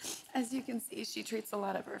 As you can see, she treats a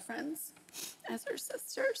lot of her friends as her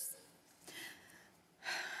sisters.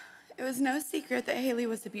 It was no secret that Haley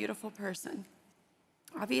was a beautiful person.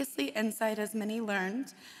 Obviously, inside, as many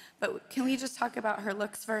learned, but can we just talk about her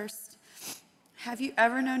looks first? Have you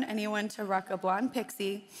ever known anyone to rock a blonde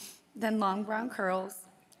pixie, then long brown curls,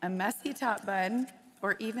 a messy top bun,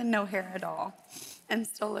 or even no hair at all, and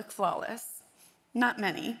still look flawless? Not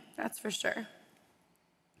many, that's for sure.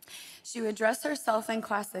 She would dress herself in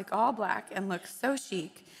classic all black and look so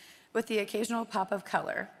chic, with the occasional pop of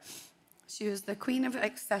color. She was the queen of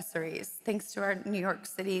accessories, thanks to our New York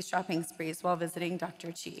City shopping sprees while visiting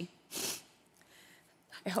Dr. Chi.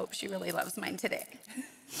 I hope she really loves mine today.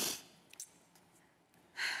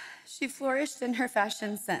 She flourished in her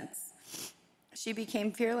fashion sense. She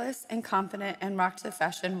became fearless and confident and rocked the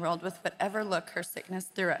fashion world with whatever look her sickness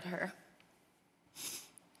threw at her.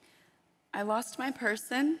 I lost my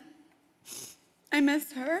person. I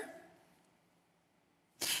miss her.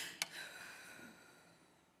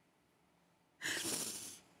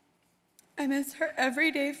 I miss her every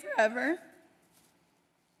day forever.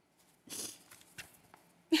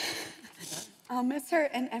 I'll miss her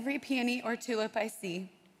in every peony or tulip I see.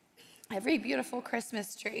 every beautiful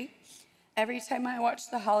Christmas tree, every time I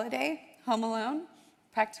watch The Holiday, Home Alone,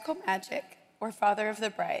 Practical Magic, or Father of the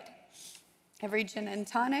Bride. Every gin and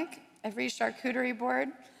tonic, every charcuterie board,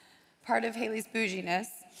 part of Haley's bouginess,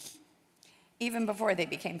 even before they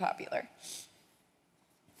became popular.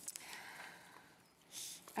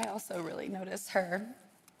 I also really notice her,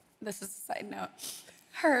 this is a side note,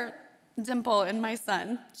 her dimple in my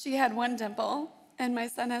son. She had one dimple, and my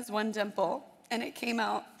son has one dimple, and it came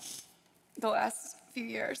out the last few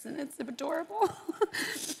years, and it's adorable.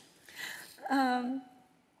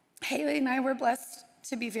 Haley and I were blessed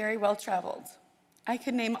to be very well-traveled. I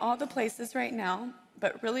could name all the places right now,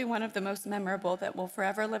 but really one of the most memorable that will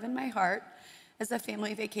forever live in my heart is a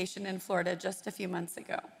family vacation in Florida just a few months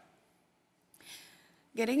ago.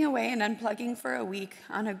 Getting away and unplugging for a week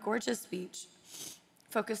on a gorgeous beach,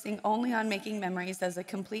 focusing only on making memories as a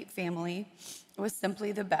complete family, was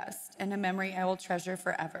simply the best and a memory I will treasure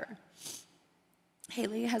forever.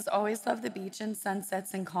 Haley has always loved the beach and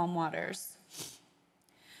sunsets and calm waters.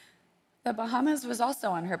 The Bahamas was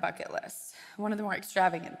also on her bucket list, one of the more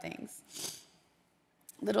extravagant things.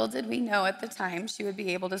 Little did we know at the time she would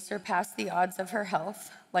be able to surpass the odds of her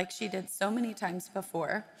health, like she did so many times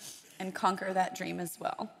before, and conquer that dream as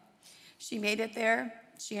well. She made it there,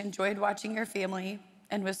 she enjoyed watching her family,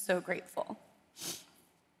 and was so grateful.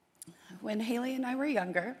 When Haley and I were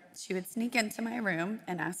younger, she would sneak into my room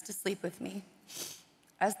and ask to sleep with me.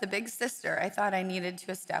 As the big sister, I thought I needed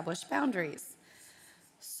to establish boundaries.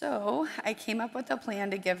 So I came up with a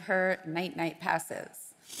plan to give her night-night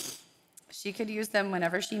passes. She could use them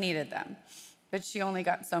whenever she needed them, but she only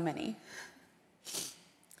got so many.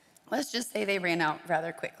 Let's just say they ran out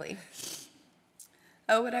rather quickly.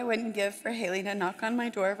 Oh, what I wouldn't give for Haley to knock on my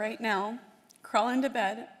door right now, crawl into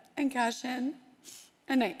bed, and cash in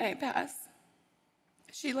a night-night pass.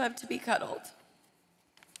 She loved to be cuddled.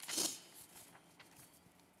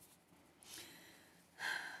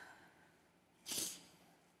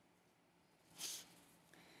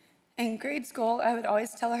 In grade school, I would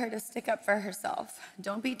always tell her to stick up for herself.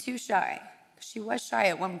 Don't be too shy. She was shy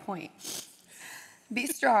at one point. Be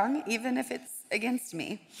strong, even if it's against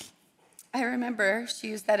me. I remember she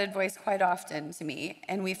used that advice quite often to me,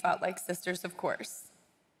 and we fought like sisters, of course.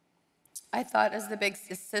 I thought as the big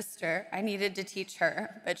sister, I needed to teach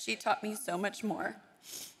her, but she taught me so much more.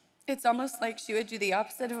 It's almost like she would do the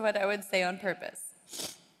opposite of what I would say on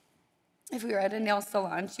purpose. If we were at a nail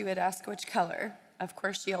salon, she would ask which color. Of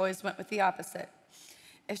course, she always went with the opposite.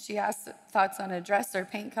 If she asked thoughts on a dress or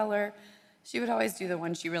paint color, she would always do the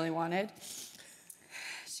one she really wanted.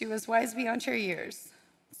 She was wise beyond her years,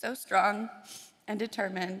 so strong and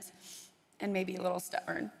determined, and maybe a little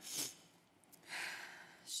stubborn.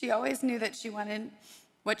 She always knew that she wanted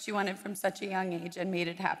what she wanted from such a young age and made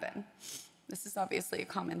it happen. This is obviously a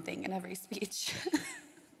common thing in every speech.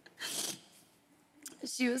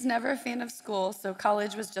 She was never a fan of school, so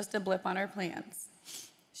college was just a blip on her plans.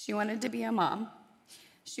 She wanted to be a mom.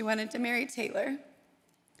 She wanted to marry Taylor.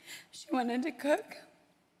 She wanted to cook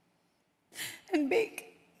and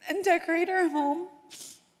bake and decorate her home.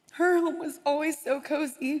 Her home was always so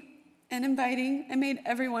cozy and inviting and made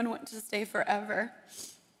everyone want to stay forever.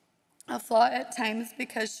 A flaw at times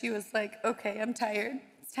because she was like, okay, I'm tired,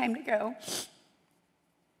 it's time to go.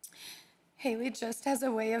 Haley just has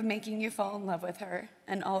a way of making you fall in love with her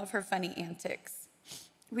and all of her funny antics.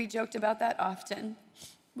 We joked about that often.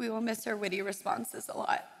 We will miss her witty responses a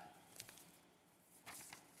lot.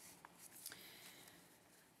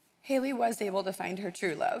 Haley was able to find her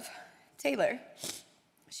true love, Taylor.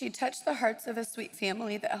 She touched the hearts of a sweet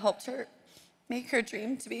family that helped her make her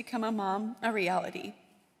dream to become a mom a reality.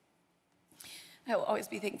 I will always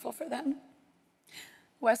be thankful for them.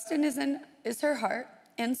 Weston is her heart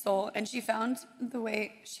and soul, and she fought the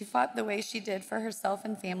way she did for herself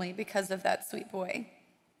and family because of that sweet boy.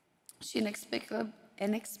 She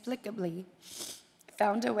inexplicably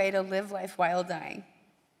found a way to live life while dying.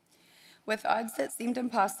 With odds that seemed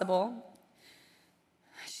impossible,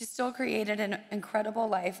 she still created an incredible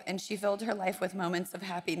life, and she filled her life with moments of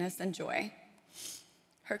happiness and joy.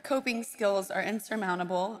 Her coping skills are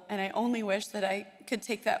insurmountable, and I only wish that I could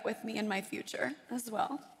take that with me in my future as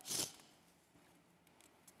well.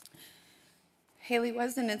 Haley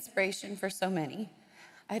was an inspiration for so many.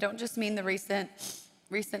 I don't just mean the recent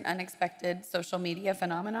unexpected social media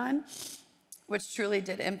phenomenon, which truly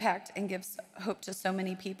did impact and gives hope to so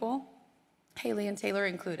many people, Haley and Taylor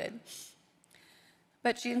included.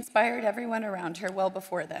 But she inspired everyone around her well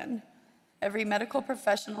before then. Every medical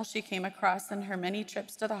professional she came across in her many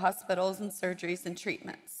trips to the hospitals and surgeries and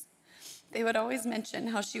treatments. They would always mention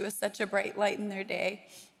how she was such a bright light in their day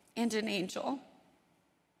and an angel.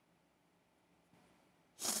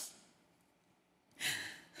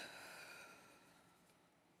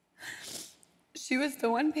 She was the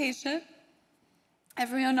one patient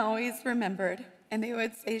everyone always remembered, and they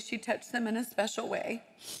would say she touched them in a special way.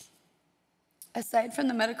 Aside from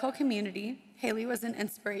the medical community, Haley was an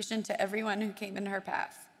inspiration to everyone who came in her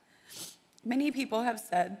path. Many people have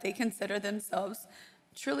said they consider themselves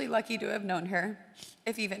truly lucky to have known her,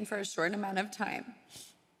 if even for a short amount of time,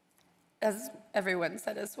 as everyone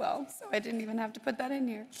said as well, so I didn't even have to put that in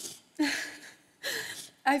here.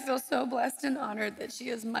 I feel so blessed and honored that she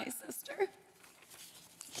is my sister.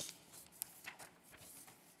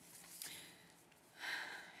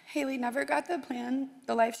 Haley never got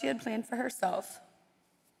the life she had planned for herself.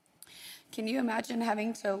 Can you imagine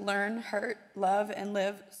having to learn, hurt, love, and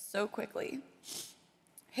live so quickly?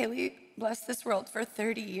 Haley blessed this world for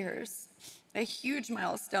 30 years, a huge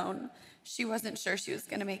milestone she wasn't sure she was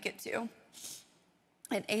going to make it to.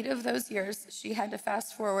 In 8 of those years, she had to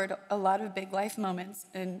fast forward a lot of big life moments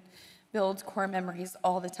and build core memories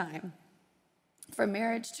all the time. From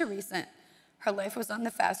marriage to recent, her life was on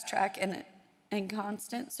the fast track and in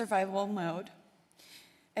constant survival mode.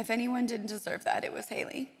 If anyone didn't deserve that, it was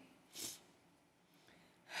Haley.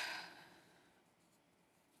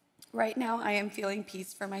 Right now, I am feeling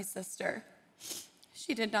peace for my sister.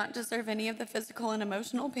 She did not deserve any of the physical and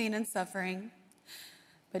emotional pain and suffering,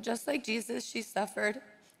 but just like Jesus, she suffered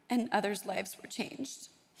and others' lives were changed.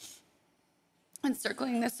 And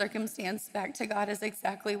circling this circumstance back to God is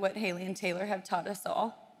exactly what Haley and Taylor have taught us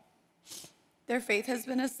all. Their faith has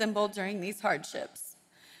been a symbol during these hardships,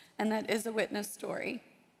 and that is a witness story.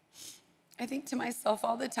 I think to myself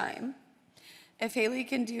all the time, if Haley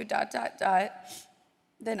can do ...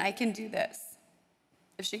 then I can do this.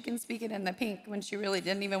 If she can speak it in the pink when she really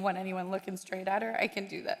didn't even want anyone looking straight at her, I can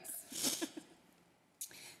do this.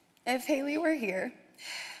 If Haley were here,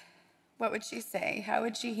 what would she say? How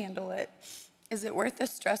would she handle it? Is it worth the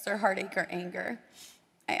stress or heartache or anger?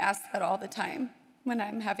 I ask that all the time when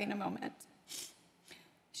I'm having a moment.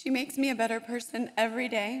 She makes me a better person every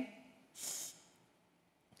day,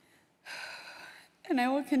 and I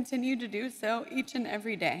will continue to do so each and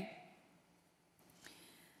every day.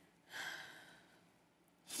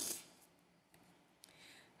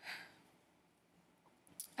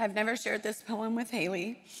 I've never shared this poem with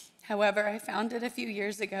Haley. However, I found it a few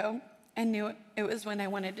years ago and knew it was one I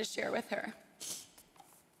wanted to share with her.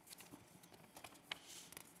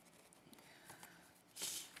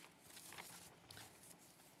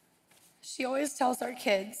 She always tells our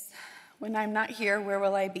kids, when I'm not here, where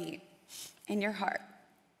will I be? In your heart.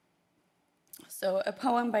 So a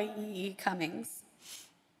poem by E.E. Cummings.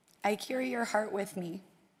 I carry your heart with me.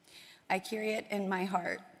 I carry it in my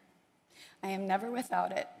heart. I am never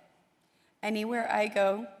without it. Anywhere I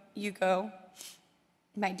go, you go,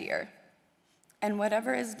 my dear. And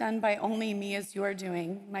whatever is done by only me is your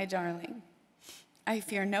doing, my darling. I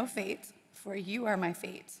fear no fate, for you are my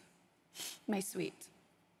fate, my sweet.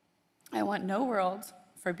 I want no world,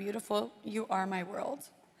 for beautiful, you are my world,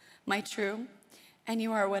 my true, and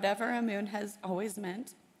you are whatever a moon has always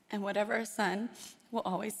meant, and whatever a sun will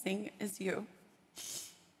always sing is you.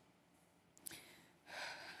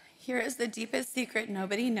 Here is the deepest secret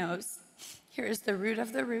nobody knows. Here is the root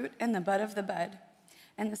of the root and the bud of the bud,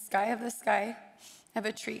 and the sky of the sky of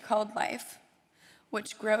a tree called life,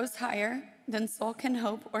 which grows higher than soul can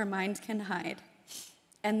hope or mind can hide.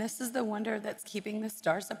 And this is the wonder that's keeping the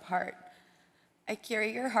stars apart. I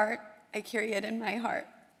carry your heart, I carry it in my heart.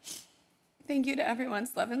 Thank you to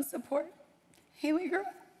everyone's love and support. Haley, girl,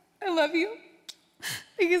 I love you.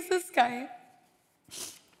 Big as the sky.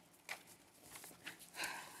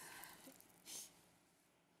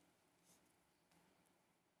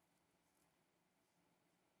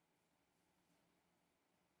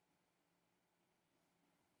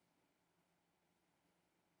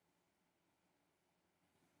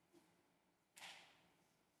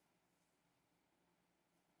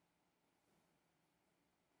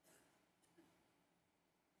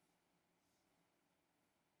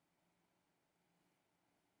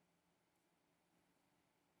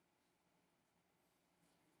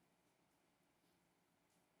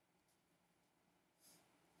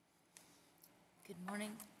 Good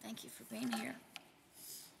morning. Thank you for being here.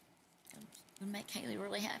 It'll make Haley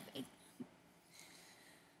really happy.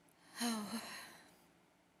 Oh.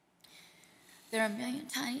 There are a million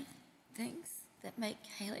tiny things that make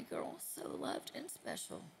Haley girl so loved and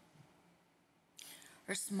special.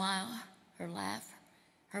 Her smile, her laugh,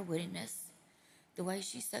 her wittiness, the way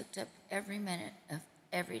she soaked up every minute of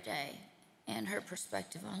every day, and her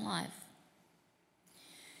perspective on life.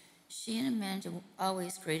 She and Amanda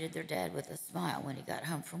always greeted their dad with a smile when he got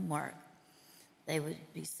home from work. They would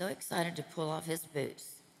be so excited to pull off his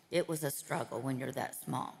boots. It was a struggle when you're that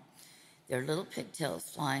small. their little pigtails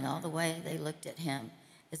flying all the way. They looked at him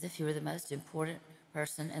as if he were the most important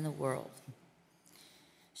person in the world.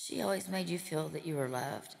 She always made you feel that you were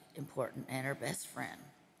loved, important, and her best friend.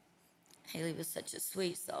 Haley was such a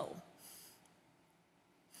sweet soul.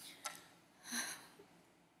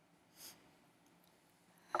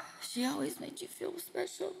 She always made you feel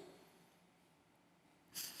special.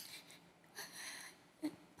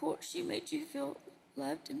 She made you feel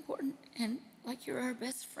loved, important, and like you were her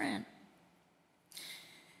best friend.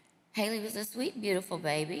 Haley was a sweet, beautiful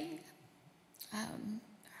baby.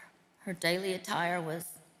 Her daily attire was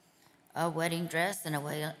a wedding dress and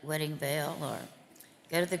a wedding veil, or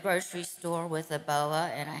go to the grocery store with a boa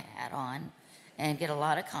and a hat on and get a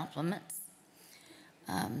lot of compliments.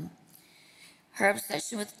 Her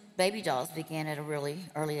obsession with baby dolls began at a really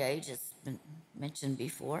early age, as been mentioned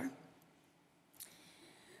before.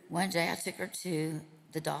 One day I took her to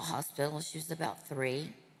the doll hospital. She was about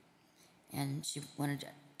 3, and she wanted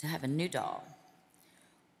to have a new doll.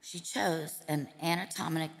 She chose an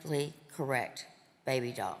anatomically correct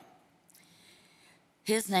baby doll.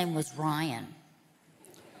 His name was Ryan.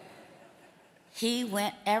 He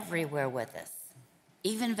went everywhere with us,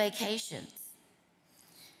 even vacations.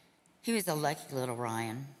 He was a lucky little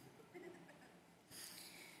Ryan.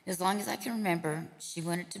 As long as I can remember, she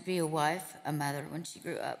wanted to be a wife, a mother when she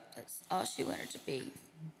grew up. That's all she wanted to be.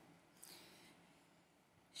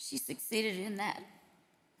 She succeeded in that.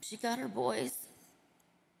 She got her boys,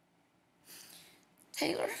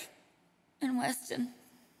 Taylor and Weston.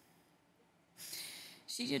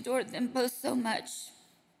 She adored them both so much.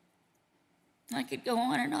 I could go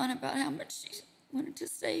on and on about how much she wanted to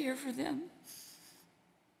stay here for them.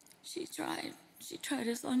 She tried. She tried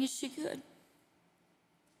as long as she could.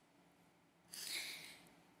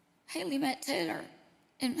 Haley met Taylor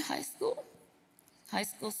in high school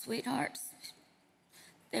sweethearts.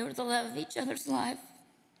 They were the love of each other's life.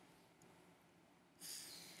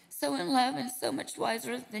 So in love and so much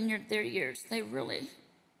wiser than their years. They really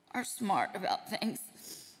are smart about things.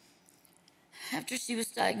 After she was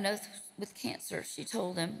diagnosed with cancer, she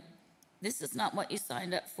told him, "This is not what you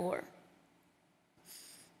signed up for.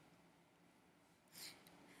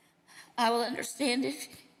 I will understand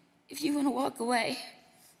if you want to walk away."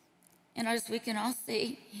 And as we can all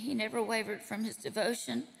see, he never wavered from his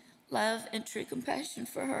devotion, love, and true compassion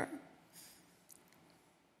for her.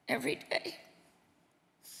 Every day.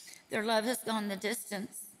 Their love has gone the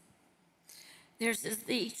distance. Theirs is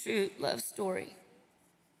the true love story.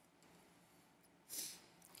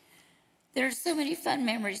 There are so many fun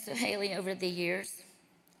memories of Haley over the years.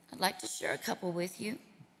 I'd like to share a couple with you.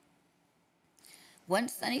 One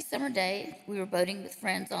sunny summer day, we were boating with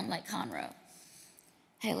friends on Lake Conroe.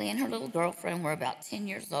 Haley and her little girlfriend were about 10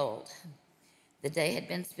 years old. The day had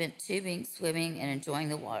been spent tubing, swimming, and enjoying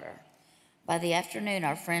the water. By the afternoon,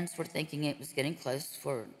 our friends were thinking it was getting close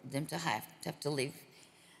for them to have to leave.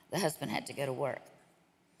 The husband had to go to work.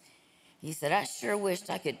 He said, "I sure wished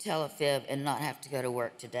I could tell a fib and not have to go to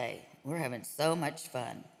work today. We're having so much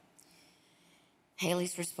fun."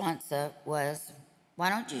 Haley's response was, "Why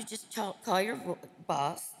don't you just call your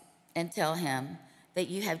boss and tell him that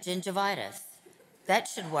you have gingivitis? That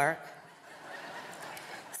should work."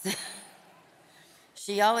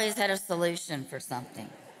 She always had a solution for something.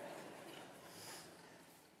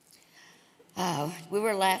 We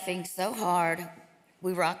were laughing so hard,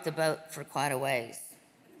 we rocked the boat for quite a ways.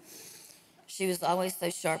 She was always so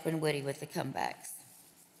sharp and witty with the comebacks.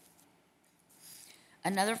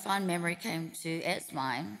 Another fond memory came to Ed's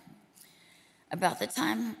mind about the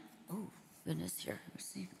time, oh, goodness, here, let's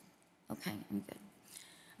see. Okay, I'm good.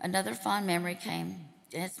 Another fond memory came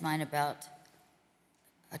to Ed's mind about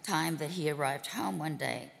a time that he arrived home one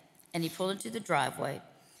day and he pulled into the driveway.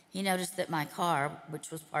 He noticed that my car, which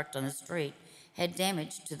was parked on the street, had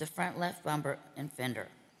damage to the front left bumper and fender.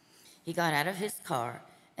 He got out of his car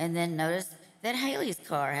and then noticed that Haley's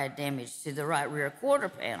car had damage to the right rear quarter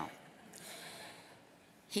panel.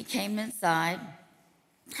 He came inside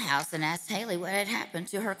the house and asked Haley what had happened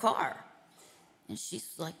to her car. And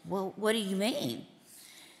she's like, "Well, what do you mean?"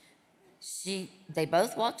 They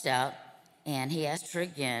both walked out, and he asked her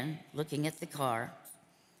again, looking at the car,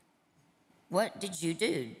 "What did you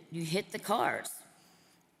do? You hit the cars."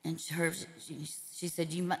 And she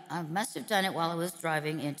said, "I must have done it while I was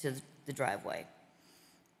driving into the driveway."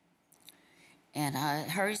 And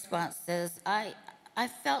her response says, I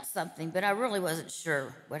felt something, but I really wasn't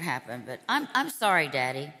sure what happened. But I'm sorry,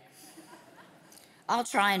 Daddy. I'll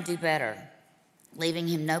try and do better," leaving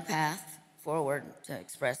him no path forward to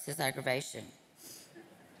express his aggravation.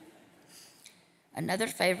 Another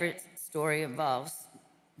favorite story involves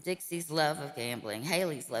Dixie's love of gambling,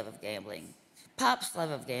 Haley's love of gambling, Pop's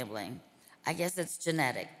love of gambling. I guess it's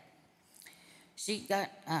genetic. She got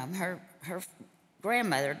her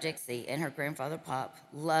grandmother, Dixie, and her grandfather, Pop,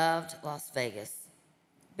 loved Las Vegas,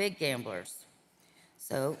 big gamblers.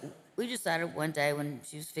 So we decided one day when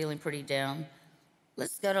she was feeling pretty down,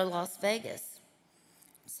 let's go to Las Vegas.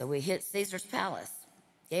 So we hit Caesar's Palace,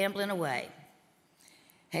 gambling away.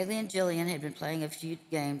 Haley and Jillian had been playing a few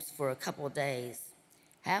games for a couple of days.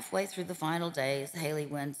 Halfway through the final days, Haley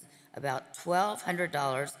wins about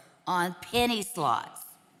 $1,200 on penny slots.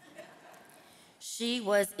 She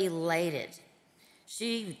was elated.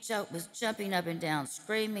 She was jumping up and down,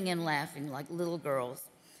 screaming and laughing like little girls.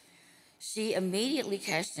 She immediately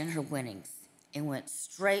cashed in her winnings and went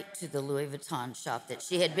straight to the Louis Vuitton shop that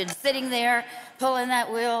she had been sitting there pulling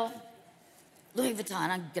that wheel. Louis Vuitton,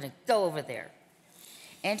 I'm gonna go over there.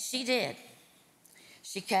 And she did.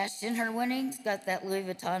 She cashed in her winnings, got that Louis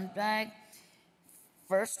Vuitton bag,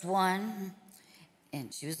 first one,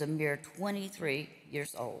 and she was a mere 23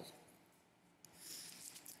 years old.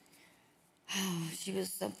 Oh, she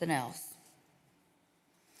was something else.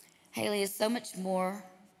 Haley is so much more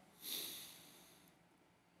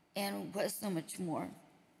and was so much more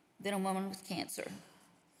than a woman with cancer.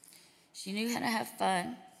 She knew how to have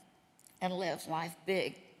fun and live life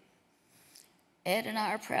big. Ed and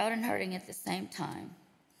I are proud and hurting at the same time.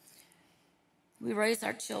 We raise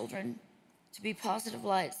our children to be positive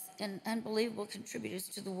lights and unbelievable contributors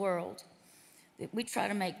to the world that we try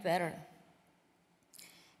to make better.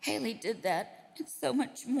 Haley did that and so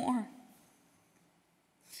much more.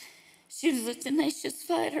 She was a tenacious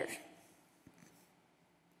fighter,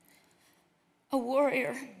 a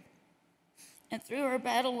warrior, and through her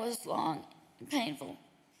battle was long and painful,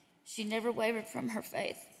 she never wavered from her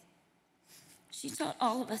faith. She taught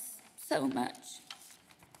all of us so much.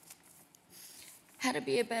 How to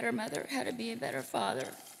be a better mother, how to be a better father,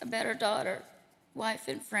 a better daughter, wife,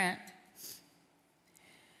 and friend.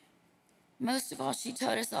 Most of all, she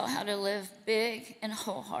taught us all how to live big and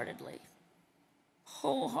wholeheartedly.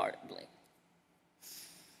 Wholeheartedly.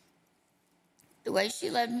 The way she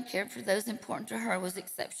loved and cared for those important to her was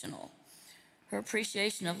exceptional. Her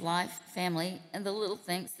appreciation of life, family, and the little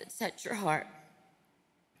things that touch your heart.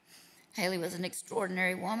 Haley was an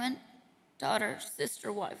extraordinary woman, daughter,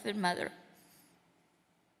 sister, wife, and mother.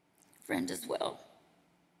 Friend as well.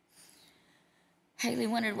 Haley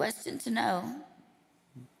wanted Weston to know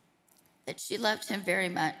that she loved him very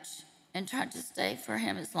much and tried to stay for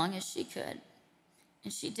him as long as she could.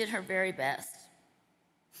 And she did her very best.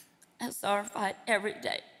 I saw her fight every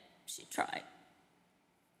day. She tried.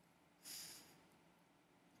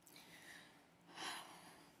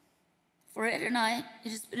 For Ed and I, it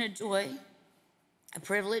has been a joy, a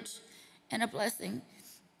privilege, and a blessing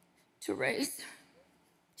to raise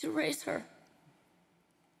her.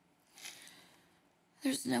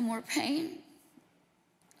 There's no more pain.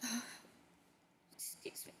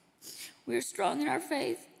 Excuse me. We're strong in our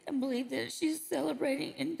faith and believe that she's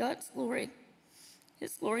celebrating in God's glory,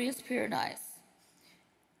 His glorious paradise.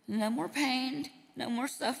 No more pain, no more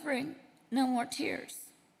suffering, no more tears.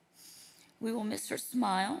 We will miss her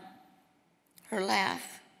smile, her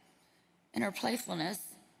laugh, and her playfulness,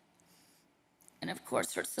 and of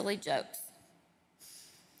course her silly jokes.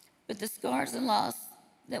 But the scars and loss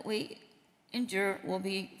that we endure will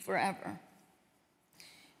be forever.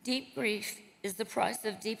 Deep grief is the price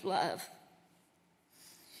of deep love.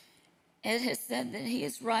 Ed has said that he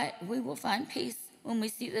is right. We will find peace when we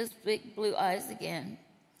see those big blue eyes again.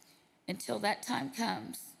 Until that time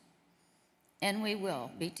comes, and we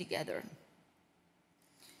will be together.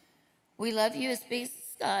 We love you as bees in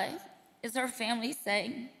the sky, as our family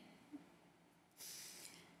sang.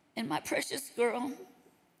 And my precious girl,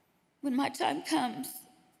 when my time comes,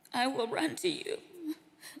 I will run to you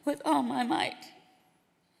with all my might.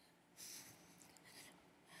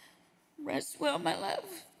 Rest well, my love.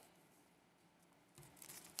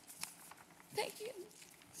 Thank you.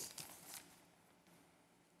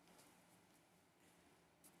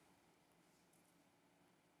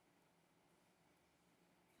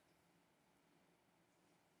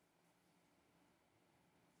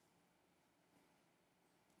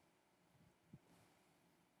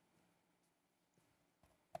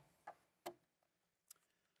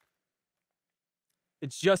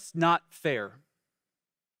 It's just not fair.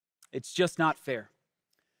 It's just not fair.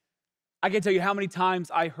 I can't tell you how many times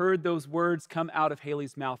I heard those words come out of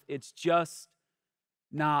Haley's mouth. It's just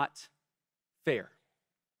not fair.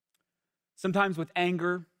 Sometimes with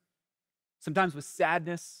anger, sometimes with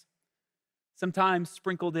sadness, sometimes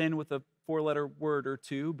sprinkled in with a four-letter word or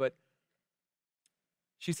two, but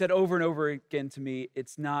She said over and over again to me,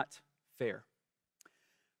 "It's not fair."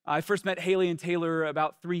 I first met Haley and Taylor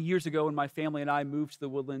about 3 years ago when my family and I moved to the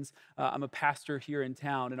Woodlands. I'm a pastor here in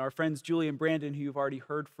town, and our friends Julie and Brandon, who you've already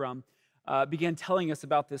heard from, began telling us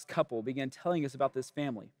about this couple, began telling us about this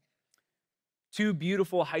family. Two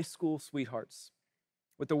beautiful high school sweethearts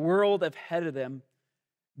with the world ahead of them,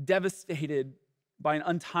 devastated by an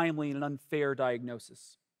untimely and unfair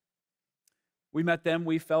diagnosis. We met them,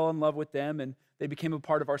 we fell in love with them, and they became a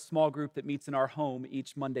part of our small group that meets in our home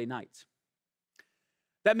each Monday night.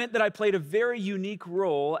 That meant that I played a very unique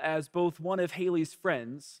role as both one of Haley's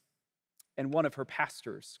friends and one of her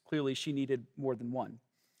pastors. Clearly, she needed more than one.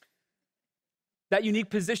 That unique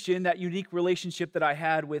position, that unique relationship that I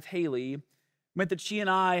had with Haley meant that she and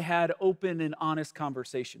I had open and honest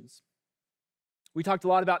conversations. We talked a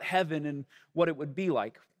lot about heaven and what it would be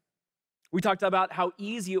like. We talked about how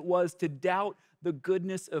easy it was to doubt the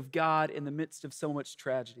goodness of God in the midst of so much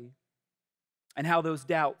tragedy, and how those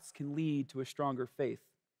doubts can lead to a stronger faith.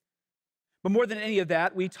 But more than any of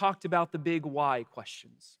that, we talked about the big why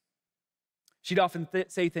questions. She'd often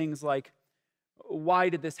say things like, "Why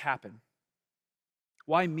did this happen?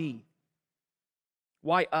 Why me?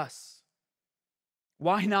 Why us?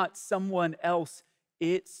 Why not someone else?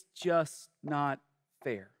 It's just not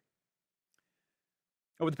fair."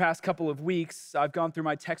 Over the past couple of weeks, I've gone through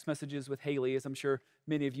my text messages with Haley, as I'm sure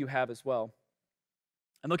many of you have as well.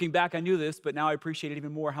 And looking back, I knew this, but now I appreciate it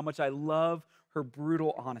even more, how much I love her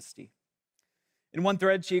brutal honesty. In one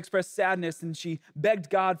thread, she expressed sadness and she begged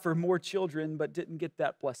God for more children, but didn't get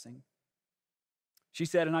that blessing. She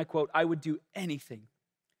said, and I quote, "I would do anything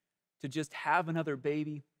to just have another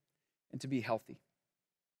baby and to be healthy."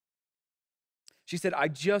 She said, "I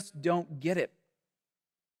just don't get it.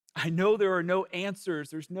 I know there are no answers.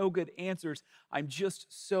 There's no good answers. I'm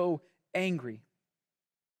just so angry."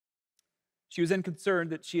 She was then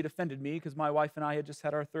concerned that she had offended me because my wife and I had just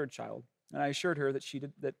had our third child. And I assured her that she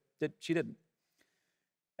didn't.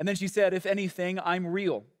 And then she said, "If anything, I'm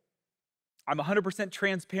real. I'm 100%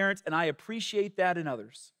 transparent, and I appreciate that in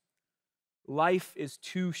others. Life is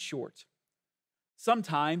too short.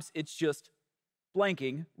 Sometimes it's just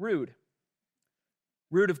blanking rude.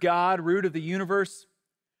 Rude of God, rude of the universe.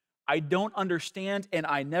 I don't understand, and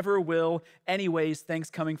I never will. Anyways, thanks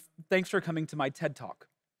for coming to my TED Talk."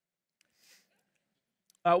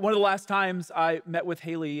 One of the last times I met with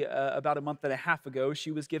Haley about a month and a half ago,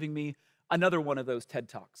 she was giving me another one of those TED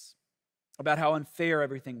Talks about how unfair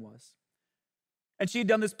everything was. And she'd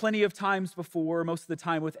done this plenty of times before, most of the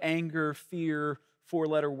time with anger, fear,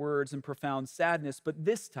 four-letter words, and profound sadness. But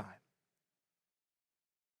this time,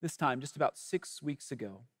 just about 6 weeks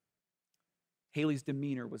ago, Haley's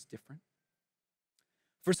demeanor was different.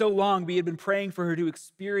 For so long, we had been praying for her to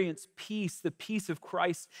experience peace, the peace of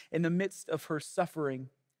Christ in the midst of her suffering.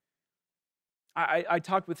 I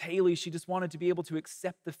talked with Haley. She just wanted to be able to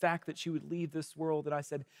accept the fact that she would leave this world. And I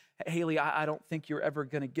said, "Haley, I don't think you're ever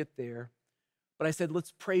going to get there." But I said,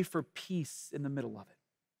 "Let's pray for peace in the middle of it."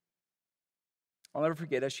 I'll never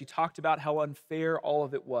forget, as she talked about how unfair all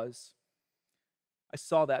of it was, I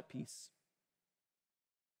saw that peace.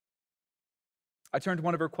 I turned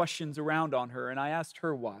one of her questions around on her, and I asked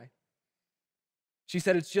her why. She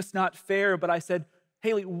said, "It's just not fair." But I said,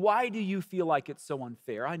 "Haley, why do you feel like it's so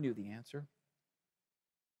unfair?" I knew the answer.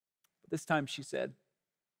 But this time she said,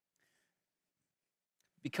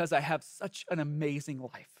 "Because I have such an amazing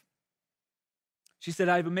life." She said,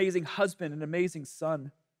 "I have an amazing husband and an amazing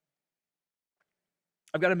son.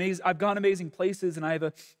 I've gone amazing places, and I have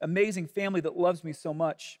an amazing family that loves me so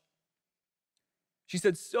much." She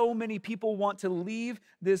said, "So many people want to leave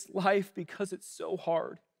this life because it's so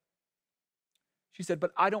hard." She said,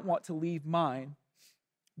 "But I don't want to leave mine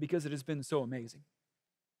because it has been so amazing."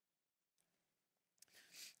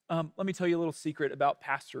 Let me tell you a little secret about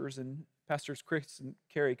pastors, and Pastors Chris and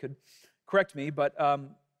Carrie could correct me, but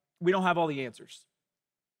we don't have all the answers.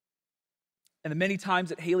 And the many times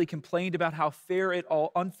that Haley complained about how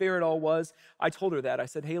unfair it all was, I told her that. I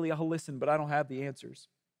said, "Haley, I'll listen, but I don't have the answers."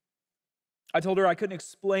 I told her I couldn't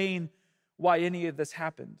explain why any of this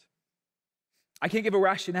happened. I can't give a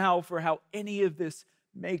rationale for how any of this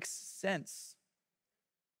makes sense.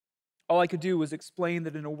 All I could do was explain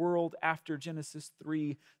that in a world after Genesis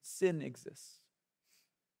 3, sin exists.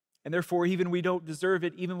 And therefore, even we don't deserve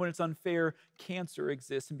it, even when it's unfair, cancer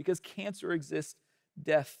exists. And because cancer exists,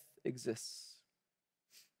 death exists.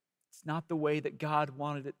 It's not the way that God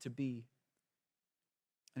wanted it to be.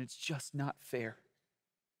 And it's just not fair.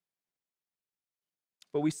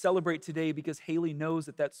 But we celebrate today because Haley knows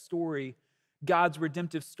that story, God's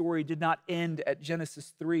redemptive story, did not end at Genesis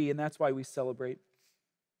 3, and that's why we celebrate.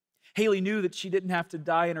 Haley knew that she didn't have to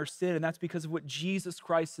die in her sin, and that's because of what Jesus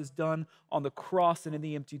Christ has done on the cross and in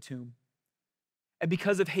the empty tomb. And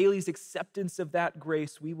because of Haley's acceptance of that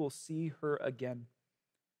grace, we will see her again.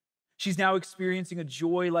 She's now experiencing a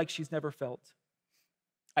joy like she's never felt,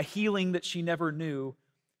 a healing that she never knew,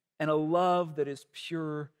 and a love that is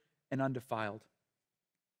pure and undefiled.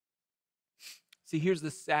 See, here's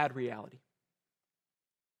the sad reality.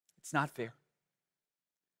 It's not fair.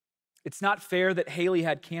 It's not fair that Haley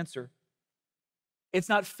had cancer. It's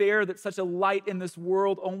not fair that such a light in this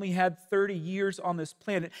world only had 30 years on this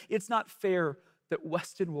planet. It's not fair that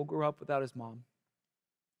Weston will grow up without his mom,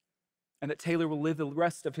 and that Taylor will live the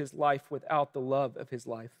rest of his life without the love of his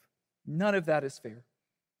life. None of that is fair.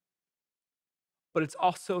 But it's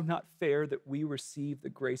also not fair that we receive the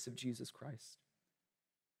grace of Jesus Christ.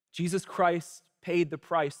 Jesus Christ paid the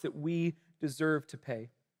price that we deserve to pay.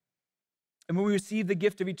 And when we receive the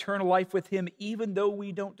gift of eternal life with him, even though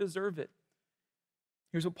we don't deserve it.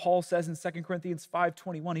 Here's what Paul says in 2 Corinthians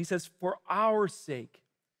 5:21. He says, for our sake,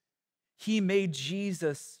 he made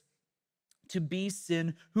Jesus to be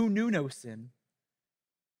sin who knew no sin,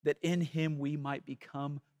 that in him we might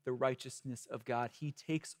become the righteousness of God. He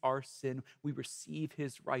takes our sin, we receive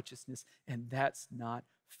his righteousness, and that's not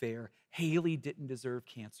fair. Haley didn't deserve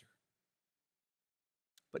cancer,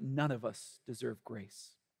 but none of us deserve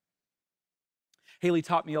grace. Haley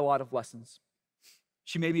taught me a lot of lessons.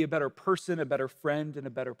 She made me a better person, a better friend, and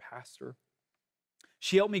a better pastor.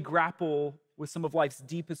 She helped me grapple with some of life's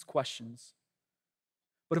deepest questions.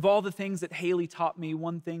 But of all the things that Haley taught me,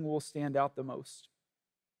 one thing will stand out the most.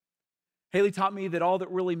 Haley taught me that all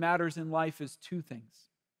that really matters in life is two things: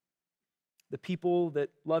 the people that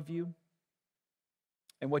love you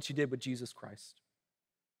and what you did with Jesus Christ.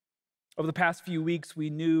 Over the past few weeks,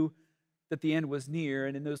 we knew that the end was near,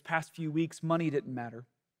 and in those past few weeks, money didn't matter.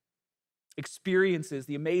 Experiences,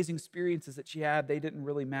 the amazing experiences that she had, they didn't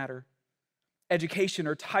really matter. Education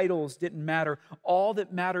or titles didn't matter. All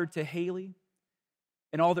that mattered to Haley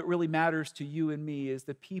and all that really matters to you and me is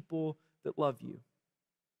the people that love you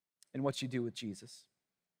and what you do with Jesus.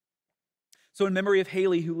 So in memory of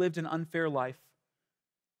Haley, who lived an unfair life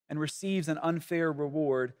and receives an unfair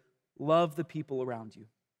reward, love the people around you.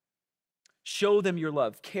 Show them your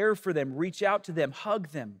love, care for them, reach out to them, hug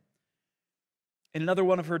them. In another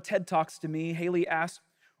one of her TED Talks to me, Haley asked,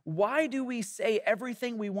 why do we say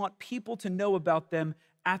everything we want people to know about them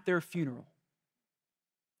at their funeral?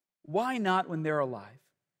 Why not when they're alive?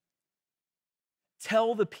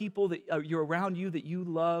 Tell the people that you're around you that you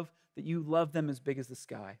love them as big as the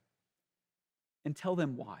sky. And tell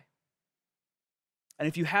them why. And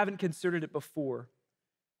if you haven't considered it before,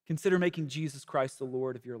 consider making Jesus Christ the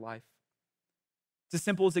Lord of your life. It's as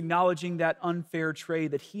simple as acknowledging that unfair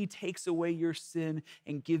trade, that he takes away your sin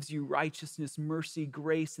and gives you righteousness, mercy,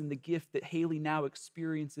 grace, and the gift that Haley now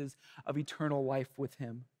experiences of eternal life with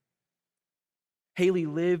him. Haley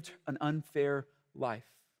lived an unfair life.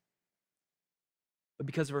 But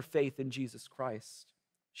because of her faith in Jesus Christ,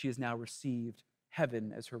 she has now received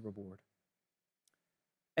heaven as her reward.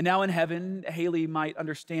 And now in heaven, Haley might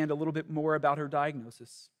understand a little bit more about her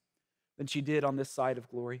diagnosis than she did on this side of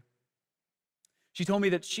glory. She told me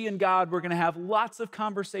that she and God were going to have lots of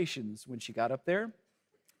conversations when she got up there.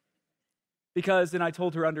 Because, and I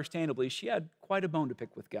told her understandably, she had quite a bone to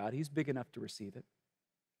pick with God. He's big enough to receive it.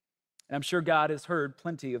 And I'm sure God has heard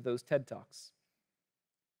plenty of those TED Talks.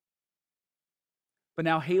 But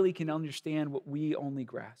now Haley can understand what we only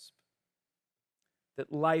grasp.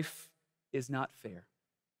 That life is not fair,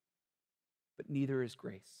 but neither is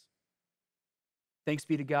grace. Thanks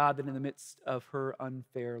be to God that in the midst of her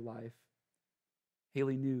unfair life,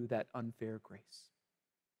 Haley knew that unfair grace.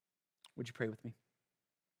 Would you pray with me?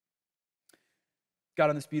 God,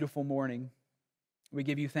 on this beautiful morning, we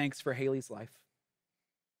give you thanks for Haley's life.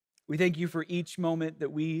 We thank you for each moment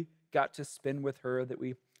that we got to spend with her, that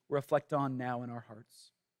we reflect on now in our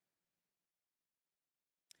hearts.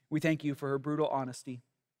 We thank you for her brutal honesty,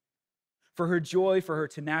 for her joy, for her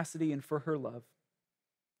tenacity, and for her love.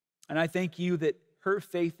 And I thank you that her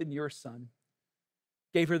faith in your Son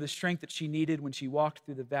gave her the strength that she needed when she walked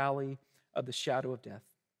through the valley of the shadow of death.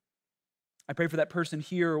 I pray for that person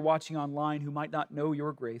here or watching online who might not know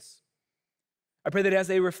your grace. I pray that as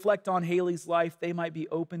they reflect on Haley's life, they might be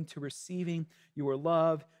open to receiving your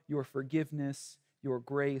love, your forgiveness, your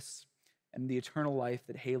grace, and the eternal life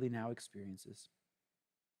that Haley now experiences.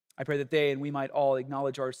 I pray that they and we might all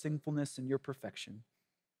acknowledge our sinfulness and your perfection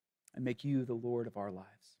and make you the Lord of our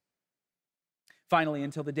lives. Finally,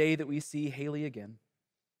 until the day that we see Haley again,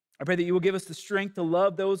 I pray that you will give us the strength to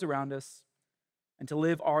love those around us and to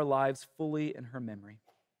live our lives fully in her memory.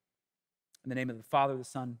 In the name of the Father, the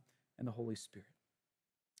Son, and the Holy Spirit.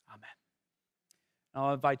 Amen.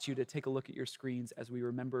 I'll invite you to take a look at your screens as we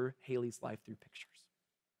remember Haley's life through pictures.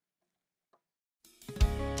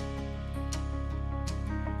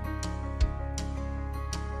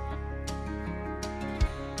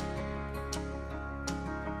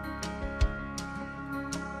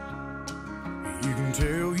 You can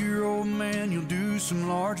tell your old man you'll do some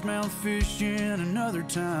largemouth fishing in another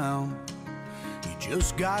town. You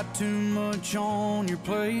just got too much on your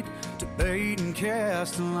plate to bait and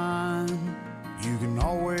cast a line. You can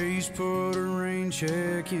always put a rain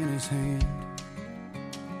check in his hand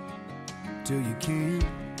till you can't.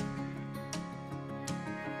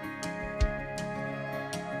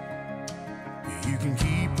 You can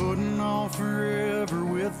keep putting off forever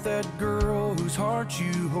with that girl whose heart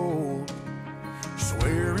you hold,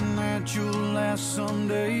 swearing that you'll last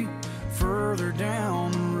someday further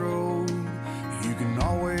down the road. You can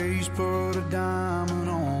always put a diamond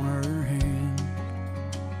on her hand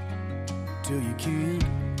till you can't.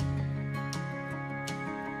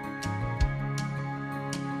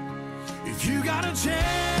 If you got a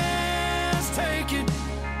chance, take it.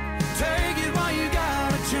 Take it while you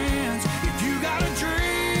got a chance. If you got a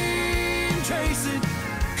dream, chase it.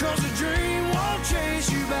 'Cause the dream won't chase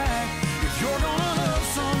you back. If you're gonna love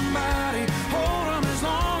somebody, hold them as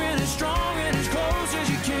long and as strong and as close as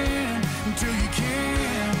you can until you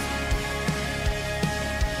can.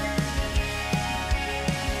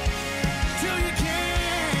 Till you can.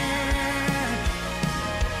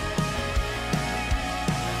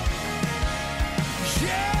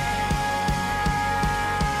 Yeah.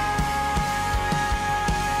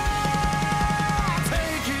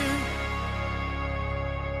 Take it.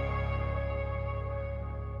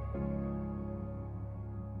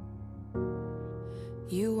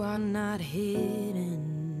 You are not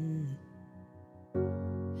hidden.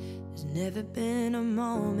 There's never been a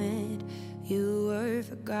moment you were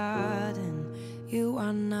forgotten. You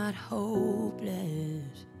are not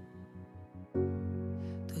hopeless.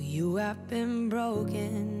 Though you have been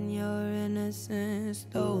broken, your innocence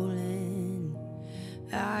stolen,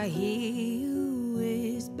 I hear you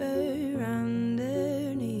whisper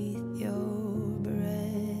underneath your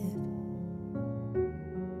breath.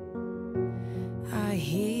 I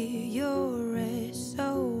hear your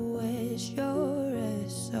SOS, your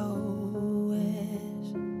SOS.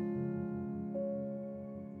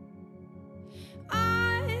 I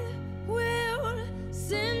will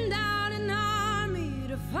send out an army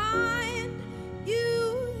to find you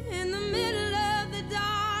in the middle of the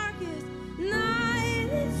darkest night.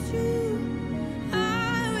 It's true. I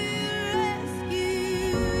will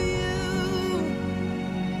rescue you.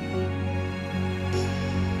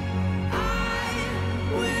 I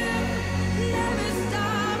will never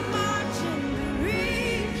stop marching to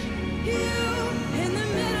reach you in the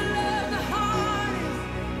middle of the hardest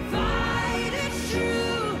fight. It's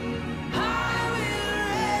true. I will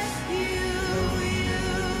rescue you.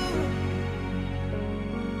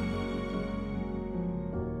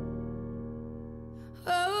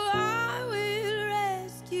 Oh, I will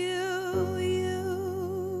rescue you.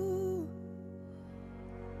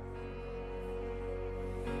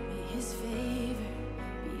 May his favor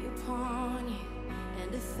be upon you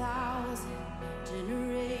and 1,000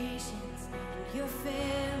 generations, and your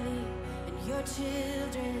family, and your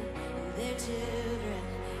children, and their children,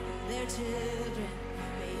 and their children.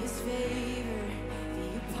 May his favor be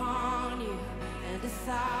upon you and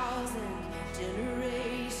 1,000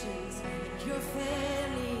 generations, and your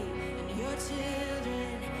family, and your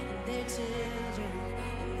children, and their children,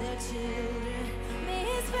 and their children. May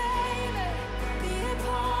his favor be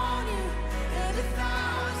upon you and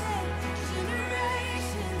 1,000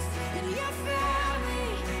 generations, and your family,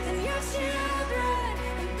 and your children,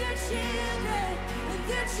 and their children, and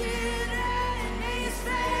their children. May his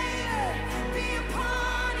favor be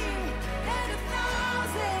upon you and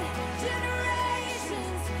 1,000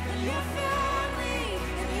 generations, and your family,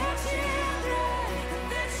 and your children, and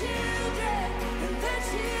their children, and their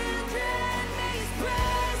children. May his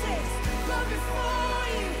presence go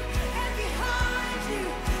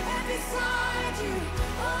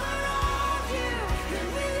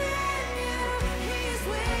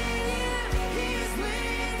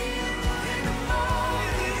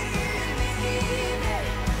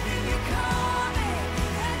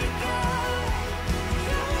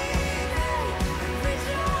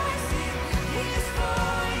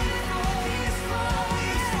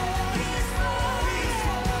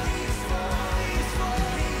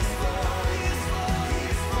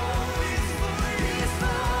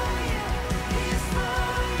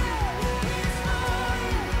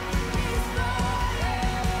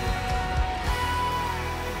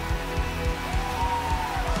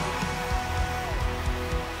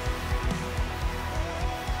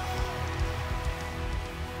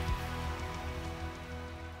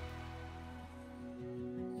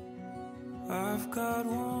I've got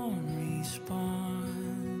one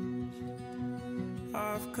response.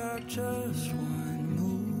 I've got just one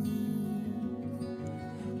move.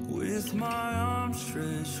 With my arms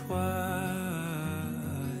stretched wide,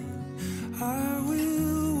 I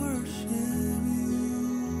will worship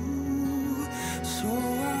you. So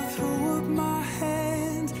I throw up my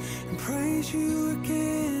hands and praise you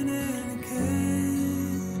again and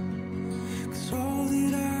again. 'Cause all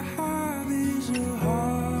that I have is a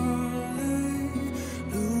hallelujah,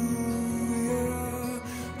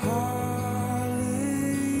 hallelujah.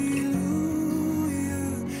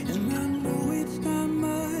 And I know it's not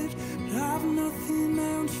much, but I've nothing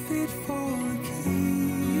else fit for a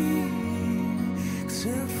king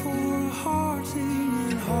except for a heart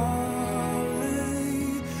singing hallelujah,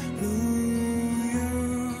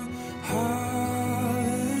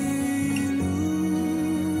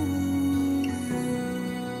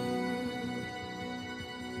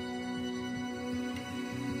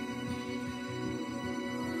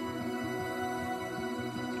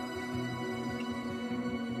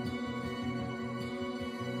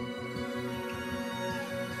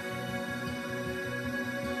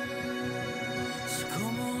 So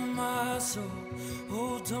come on, my soul,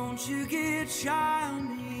 oh, don't you get shy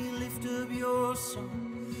on me, lift up your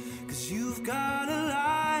song, 'cause you've got a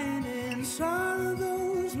lion inside of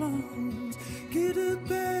those lungs. Get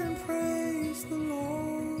up and praise the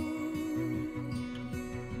Lord.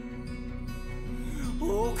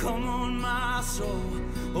 Oh, come on, my soul,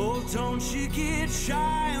 oh, don't you get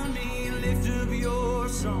shy on me, lift up your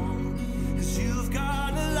song, 'cause you've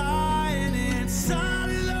got a lion inside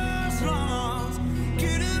of those lungs.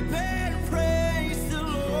 Get up and praise the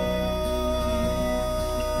Lord.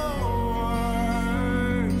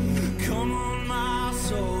 Come on, my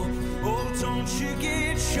soul, oh, don't you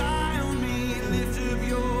get shy on me, lift up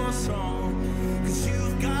your song, 'cause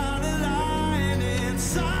you've got a lion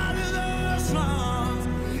inside of those lungs.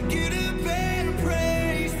 Get up and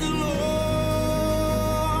praise the Lord.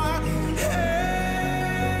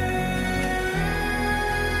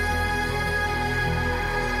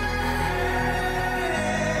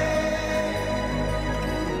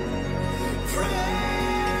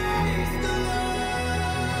 Praise the Lord.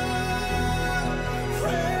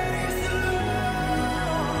 Praise the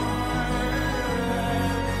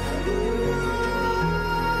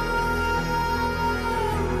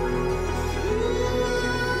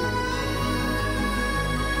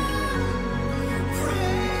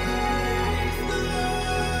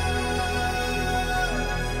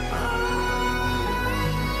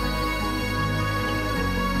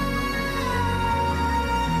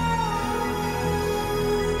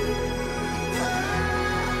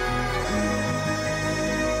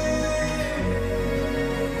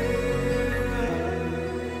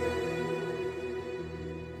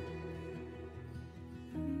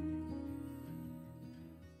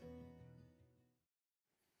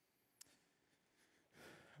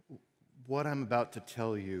What I'm about to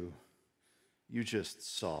tell you, you just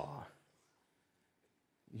saw.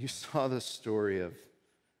 You saw the story of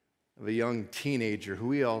a young teenager who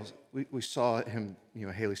we saw him,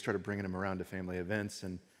 Haley started bringing him around to family events,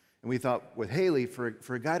 and we thought with Haley, for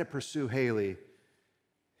a guy to pursue Haley,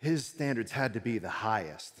 his standards had to be the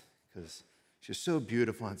highest because she was so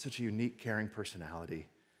beautiful and such a unique, caring personality,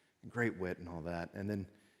 and great wit and all that. And then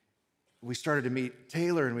we started to meet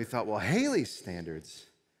Taylor, and we thought, well, Haley's standards,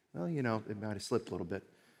 well, it might have slipped a little bit.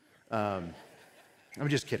 I'm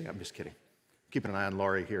just kidding. Keeping an eye on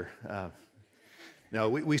Laurie here. No,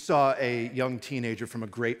 we saw a young teenager from a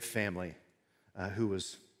great family who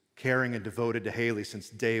was caring and devoted to Haley since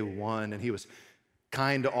day one, and he was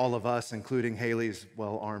kind to all of us, including Haley's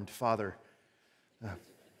well-armed father.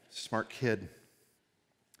 Smart kid.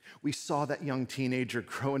 We saw that young teenager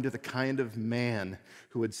grow into the kind of man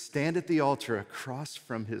who would stand at the altar across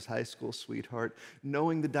from his high school sweetheart,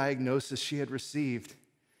 knowing the diagnosis she had received,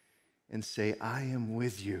 and say, I am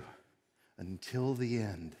with you until the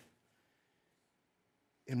end.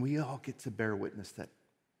 And we all get to bear witness that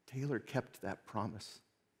Taylor kept that promise.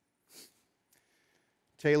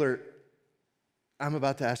 Taylor, I'm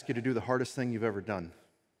about to ask you to do the hardest thing you've ever done.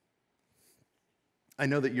 I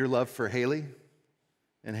know that your love for Haley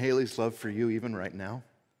and Haley's love for you, even right now,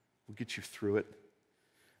 will get you through it.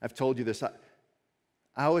 I've told you this. I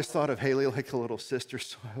always thought of Haley like a little sister,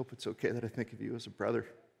 so I hope it's okay that I think of you as a brother.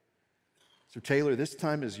 So Taylor, this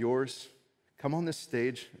time is yours. Come on this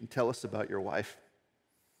stage and tell us about your wife.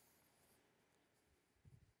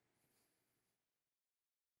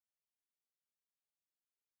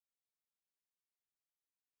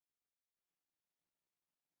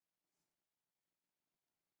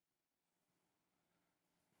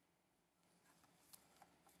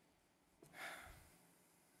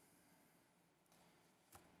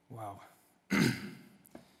 Wow.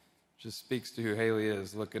 Just speaks to who Haley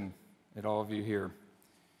is, looking at all of you here.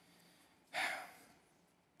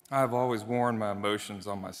 I've always worn my emotions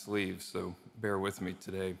on my sleeve, so bear with me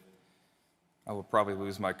today. I will probably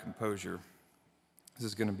lose my composure. This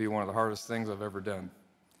is going to be one of the hardest things I've ever done.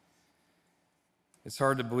 It's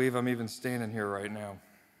hard to believe I'm even standing here right now.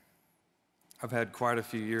 I've had quite a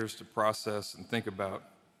few years to process and think about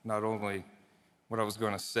not only what I was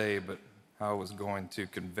going to say, but how I was going to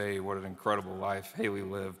convey what an incredible life Haley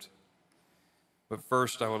lived. But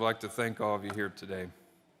first, I would like to thank all of you here today.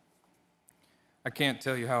 I can't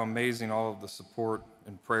tell you how amazing all of the support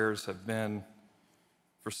and prayers have been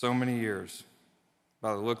for so many years.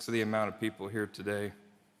 By the looks of the amount of people here today,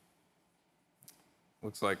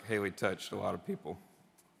 looks like Haley touched a lot of people.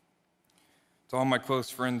 To all my close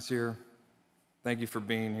friends here, thank you for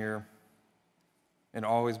being here and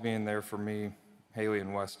always being there for me, Haley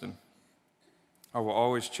and Weston. I will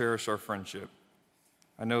always cherish our friendship.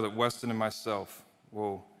 I know that Weston and myself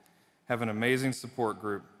will have an amazing support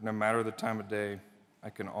group. No matter the time of day, I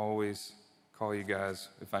can always call you guys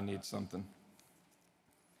if I need something.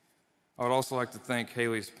 I would also like to thank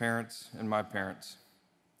Haley's parents and my parents.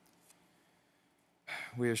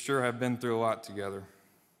 We sure have been through a lot together,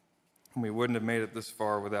 and we wouldn't have made it this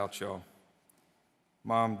far without y'all.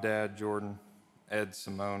 Mom, Dad, Jordan, Ed,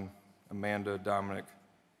 Simone, Amanda, Dominic,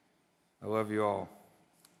 I love you all.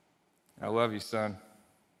 I love you, son.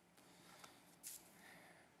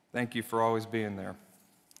 Thank you for always being there.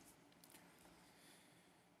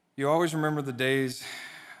 You always remember the days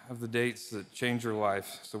of the dates that change your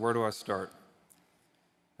life, so where do I start?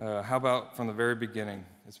 How about from the very beginning?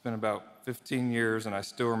 It's been about 15 years, and I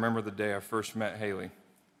still remember the day I first met Haley.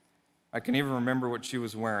 I can even remember what she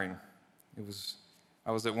was wearing.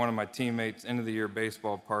 I was at one of my teammates' end-of-the-year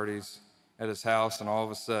baseball parties at his house, and all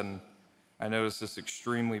of a sudden, I noticed this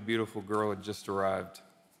extremely beautiful girl had just arrived.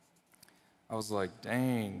 I was like,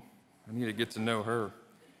 dang, I need to get to know her.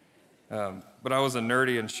 But I was a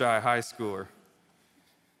nerdy and shy high schooler.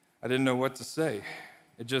 I didn't know what to say.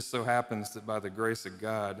 It just so happens that by the grace of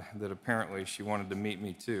God, that apparently she wanted to meet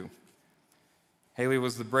me too. Haley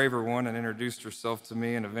was the braver one and introduced herself to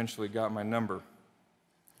me and eventually got my number.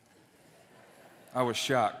 I was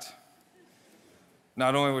shocked.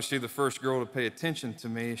 Not only was she the first girl to pay attention to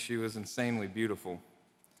me, she was insanely beautiful.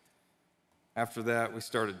 After that, we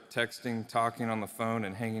started texting, talking on the phone,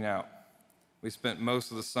 and hanging out. We spent most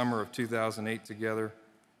of the summer of 2008 together,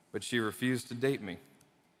 but she refused to date me,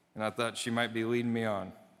 and I thought she might be leading me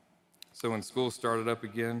on. So when school started up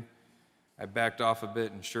again, I backed off a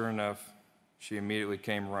bit, and sure enough, she immediately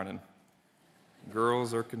came running.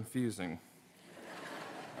 Girls are confusing.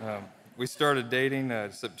 We started dating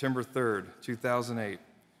September 3rd, 2008.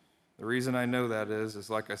 The reason I know that is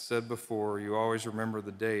like I said before, you always remember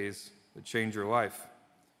the days that change your life.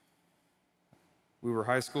 We were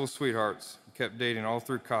high school sweethearts, kept dating all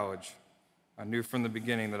through college. I knew from the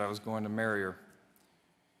beginning that I was going to marry her.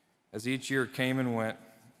 As each year came and went,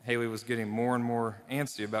 Haley was getting more and more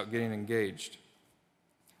antsy about getting engaged.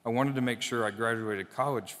 I wanted to make sure I graduated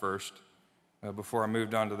college first before I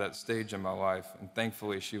moved on to that stage in my life, and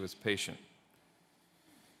thankfully she was patient.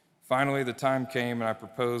 Finally, the time came and I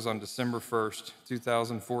proposed on December 1st,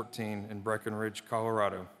 2014 in Breckenridge,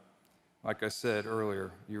 Colorado. Like I said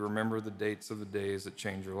earlier, you remember the dates of the days that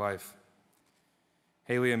change your life.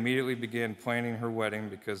 Haley immediately began planning her wedding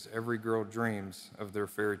because every girl dreams of their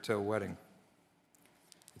fairy tale wedding.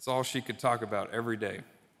 It's all she could talk about every day.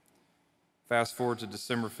 Fast forward to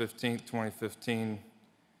December 15th, 2015,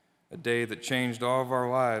 a day that changed all of our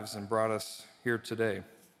lives and brought us here today.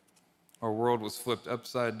 Our world was flipped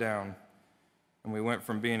upside down, and we went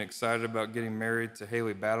from being excited about getting married to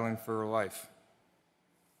Haley battling for her life.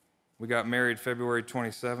 We got married February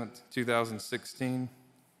 27th, 2016.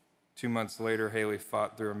 2 months later, Haley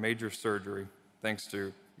fought through a major surgery, thanks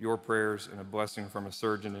to your prayers and a blessing from a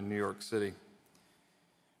surgeon in New York City.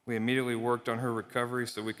 We immediately worked on her recovery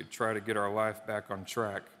so we could try to get our life back on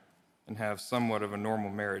track and have somewhat of a normal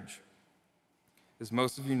marriage. As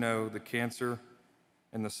most of you know, the cancer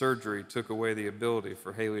and the surgery took away the ability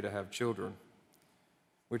for Haley to have children,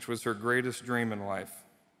 which was her greatest dream in life.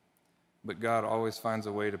 But God always finds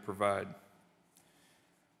a way to provide.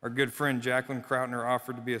 Our good friend Jacqueline Krautner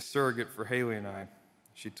offered to be a surrogate for Haley and I.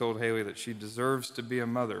 She told Haley that she deserves to be a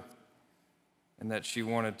mother and that she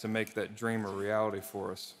wanted to make that dream a reality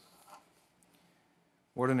for us.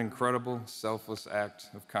 What an incredible, selfless act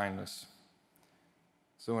of kindness.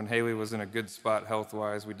 So when Haley was in a good spot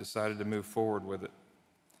health-wise, we decided to move forward with it.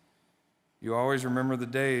 You always remember the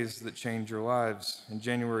days that changed your lives. In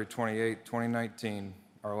January 28, 2019,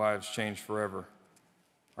 our lives changed forever.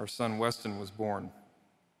 our son Weston was born.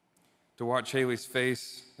 To watch Haley's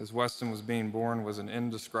face as Weston was being born was an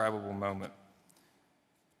indescribable moment.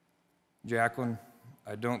 Jacqueline,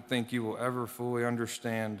 I don't think you will ever fully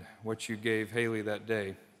understand what you gave Haley that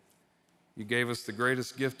day. You gave us the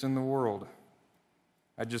greatest gift in the world.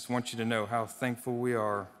 I just want you to know how thankful we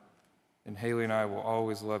are, and Haley and I will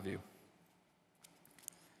always love you.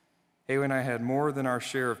 Haley and I had more than our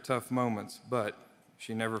share of tough moments, but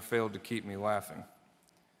she never failed to keep me laughing.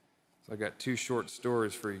 So I got 2 short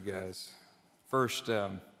stories for you guys. First,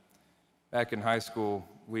 back in high school,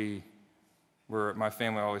 my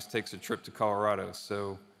family always takes a trip to Colorado,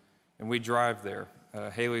 and we drive there.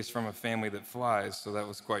 Haley's from a family that flies, so that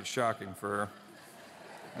was quite shocking for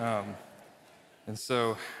her. And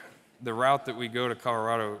so the route that we go to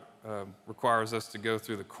Colorado requires us to go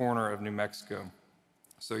through the corner of New Mexico.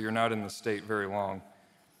 So you're not in the state very long.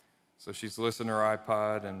 So she's listening to her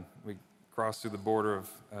iPod, and we cross through the border of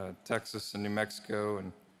Texas and New Mexico,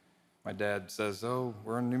 and my dad says, "Oh,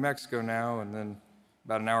 we're in New Mexico now," and then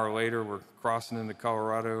about an hour later, we're crossing into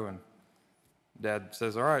Colorado, and Dad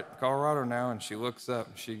says, "All right, Colorado now," and she looks up,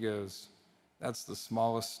 and she goes, "That's the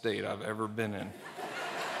smallest state I've ever been in."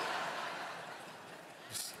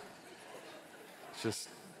 just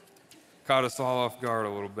caught us all off guard a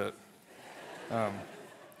little bit.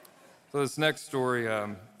 So this next story,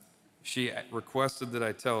 she requested that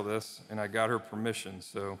I tell this, and I got her permission.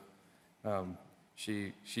 So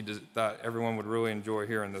she thought everyone would really enjoy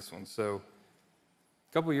hearing this one. So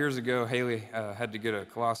a couple years ago, Haley had to get a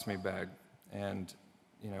colostomy bag, and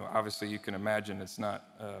obviously you can imagine it's not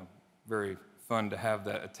very fun to have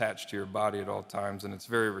that attached to your body at all times, and it's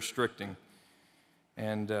very restricting.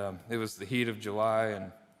 And it was the heat of July,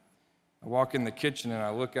 and I walk in the kitchen and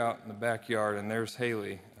I look out in the backyard, and there's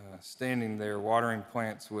Haley standing there watering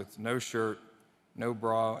plants with no shirt, no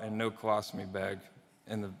bra, and no colostomy bag,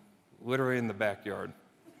 literally in the backyard.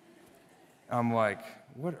 I'm like,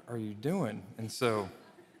 "What are you doing?" And so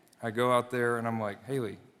I go out there and I'm like,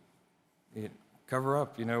 "Haley, cover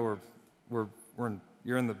up. You're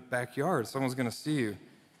in the backyard. Someone's gonna see you."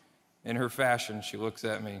 In her fashion, she looks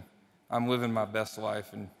at me. "I'm living my best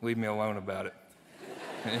life, and leave me alone about it."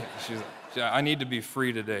 She's like, "I need to be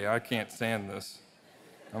free today. I can't stand this."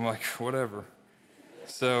 I'm like, "Whatever."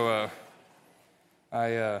 So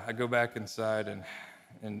I go back inside, and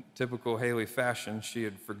in typical Haley fashion, she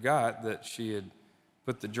had forgot that she had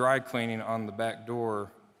put the dry cleaning on the back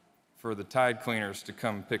door for the Tide cleaners to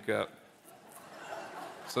come pick up.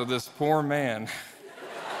 So this poor man,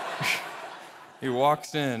 he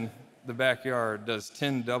walks in the backyard, does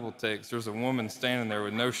 10 double takes. There's a woman standing there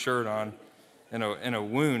with no shirt on and a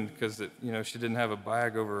wound because she didn't have a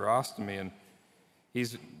bag over her ostomy, and he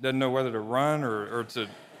doesn't know whether to run or to.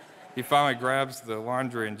 He finally grabs the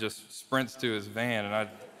laundry and just sprints to his van, and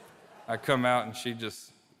I come out, and she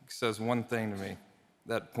just says one thing to me: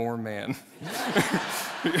 "That poor man."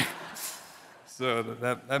 So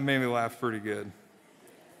that made me laugh pretty good.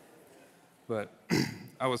 But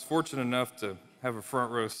I was fortunate enough to have a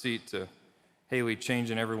front row seat to Haley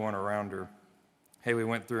changing everyone around her. Haley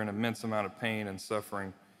went through an immense amount of pain and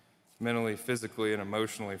suffering, mentally, physically, and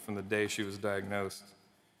emotionally from the day she was diagnosed.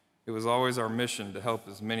 It was always our mission to help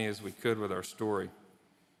as many as we could with our story.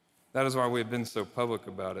 That is why we have been so public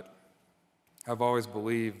about it. I've always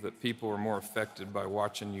believed that people are more affected by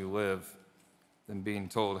watching you live than being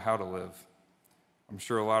told how to live. I'm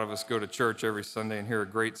sure a lot of us go to church every Sunday and hear a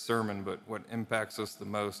great sermon, but what impacts us the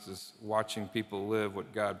most is watching people live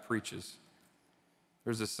what God preaches.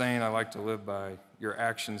 There's a saying I like to live by: "Your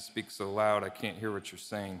actions speak so loud, I can't hear what you're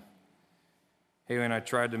saying." Haley and I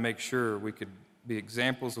tried to make sure we could be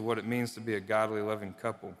examples of what it means to be a godly, loving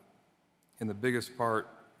couple. And the biggest part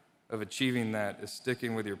of achieving that is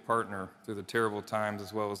sticking with your partner through the terrible times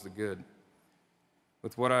as well as the good.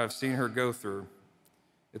 With what I have seen her go through,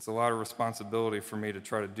 it's a lot of responsibility for me to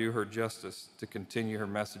try to do her justice to continue her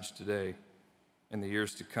message today and the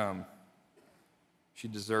years to come. She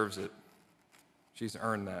deserves it. She's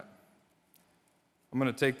earned that. I'm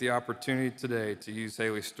going to take the opportunity today to use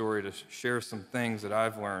Haley's story to share some things that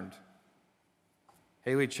I've learned.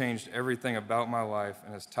 Haley changed everything about my life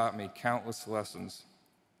and has taught me countless lessons.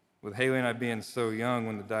 With Haley and I being so young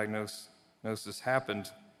when the diagnosis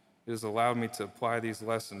happened, it has allowed me to apply these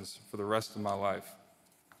lessons for the rest of my life.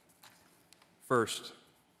 First,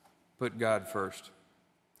 put God first.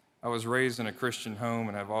 I was raised in a Christian home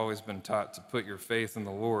and have always been taught to put your faith in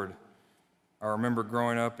the Lord. I remember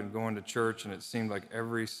growing up and going to church, and it seemed like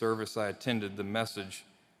every service I attended, the message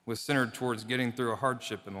was centered towards getting through a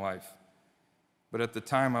hardship in life. But at the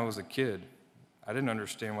time I was a kid, I didn't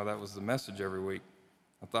understand why that was the message every week.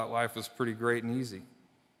 I thought life was pretty great and easy.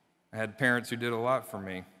 I had parents who did a lot for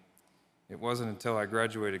me. It wasn't until I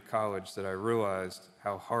graduated college that I realized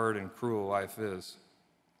how hard and cruel life is,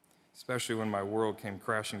 especially when my world came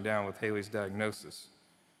crashing down with Haley's diagnosis.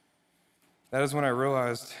 That is when I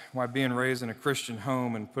realized why being raised in a Christian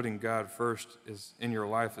home and putting God first in your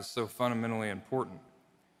life is so fundamentally important.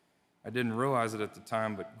 I didn't realize it at the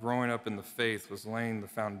time, but growing up in the faith was laying the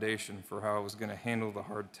foundation for how I was going to handle the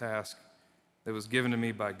hard task that was given to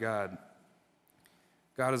me by God.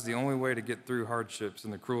 God is the only way to get through hardships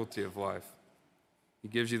and the cruelty of life. He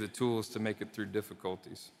gives you the tools to make it through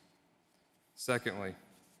difficulties. Secondly,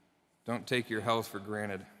 don't take your health for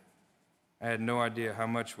granted. I had no idea how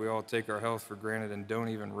much we all take our health for granted and don't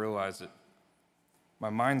even realize it. My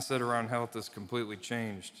mindset around health has completely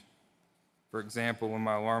changed. For example, when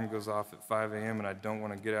my alarm goes off at 5 a.m. and I don't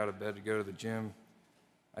want to get out of bed to go to the gym,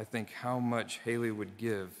 I think how much Haley would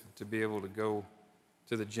give to be able to go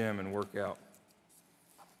to the gym and work out.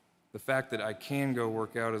 The fact that I can go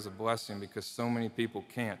work out is a blessing because so many people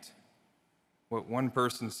can't. What one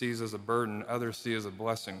person sees as a burden, others see as a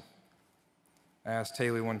blessing. I asked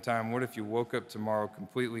Haley one time, what if you woke up tomorrow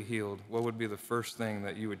completely healed? What would be the first thing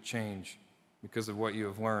that you would change because of what you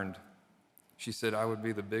have learned? She said, I would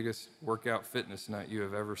be the biggest workout fitness nut you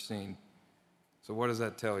have ever seen. So what does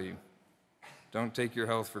that tell you? Don't take your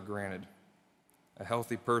health for granted. A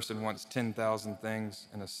healthy person wants 10,000 things,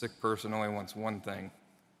 and a sick person only wants one thing.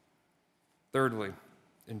 Thirdly,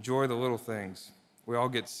 enjoy the little things. We all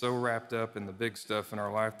get so wrapped up in the big stuff in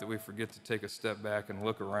our life that we forget to take a step back and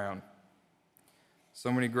look around.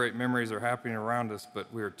 So many great memories are happening around us,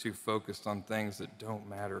 but we are too focused on things that don't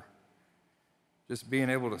matter. Just being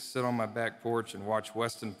able to sit on my back porch and watch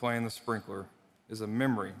Weston playing the sprinkler is a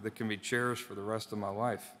memory that can be cherished for the rest of my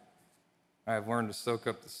life. I have learned to soak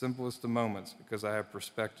up the simplest of moments because I have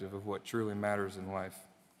perspective of what truly matters in life.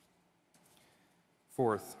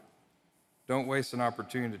 Fourth, don't waste an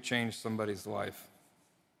opportunity to change somebody's life.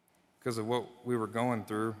 Because of what we were going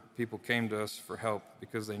through, people came to us for help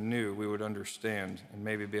because they knew we would understand and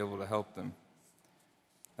maybe be able to help them.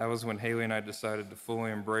 That was when Haley and I decided to fully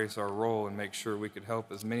embrace our role and make sure we could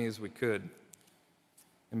help as many as we could.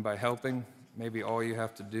 And by helping, maybe all you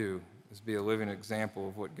have to do is be a living example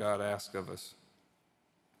of what God asks of us.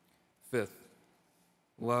 Fifth,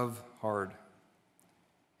 love hard.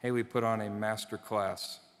 Haley put on a master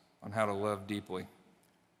class on how to love deeply.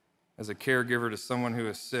 As a caregiver to someone who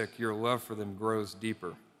is sick, your love for them grows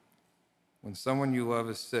deeper. When someone you love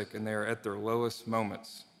is sick and they are at their lowest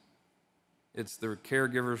moments, it's their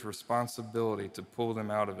caregiver's responsibility to pull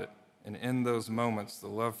them out of it. And in those moments, the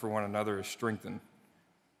love for one another is strengthened.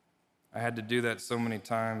 I had to do that so many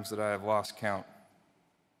times that I have lost count.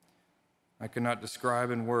 I cannot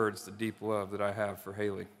describe in words the deep love that I have for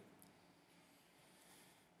Haley.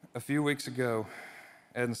 A few weeks ago,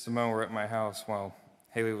 Ed and Simone were at my house while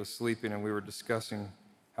Haley was sleeping, and we were discussing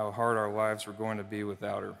how hard our lives were going to be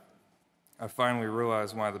without her. I finally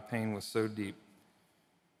realized why the pain was so deep.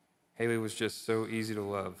 Haley was just so easy to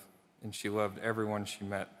love, and she loved everyone she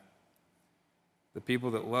met. The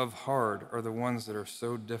people that love hard are the ones that are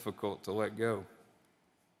so difficult to let go.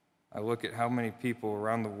 I look at how many people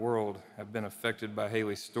around the world have been affected by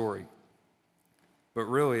Haley's story, but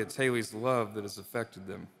really it's Haley's love that has affected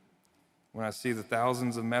them. When I see the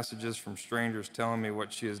thousands of messages from strangers telling me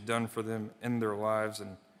what she has done for them in their lives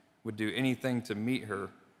and would do anything to meet her,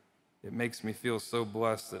 it makes me feel so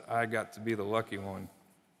blessed that I got to be the lucky one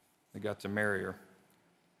that got to marry her.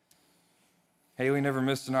 Haley never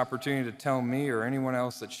missed an opportunity to tell me or anyone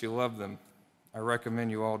else that she loved them. I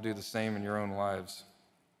recommend you all do the same in your own lives.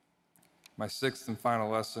 My sixth and final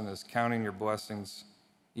lesson is counting your blessings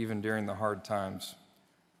even during the hard times.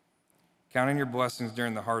 Counting your blessings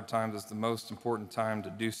during the hard times is the most important time to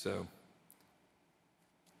do so.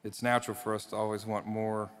 It's natural for us to always want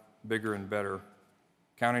more, bigger, and better.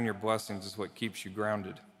 Counting your blessings is what keeps you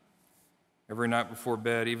grounded. Every night before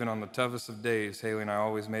bed, even on the toughest of days, Haley and I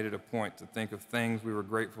always made it a point to think of things we were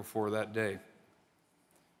grateful for that day.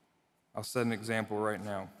 I'll set an example right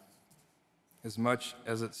now. As much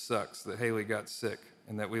as it sucks that Haley got sick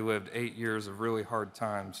and that we lived 8 years of really hard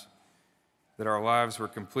times, that our lives were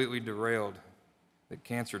completely derailed, that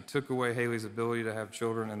cancer took away Haley's ability to have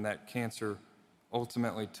children, and that cancer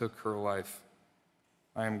ultimately took her life,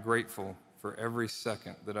 I am grateful for every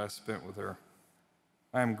second that I spent with her.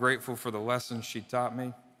 I am grateful for the lessons she taught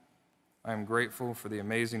me. I am grateful for the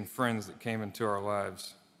amazing friends that came into our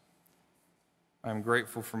lives. I am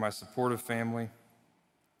grateful for my supportive family.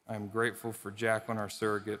 I am grateful for Jacqueline, our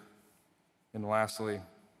surrogate. And lastly,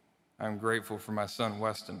 I am grateful for my son,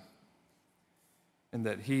 Weston, and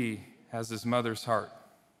that he has his mother's heart.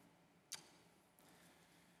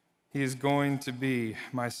 He is going to be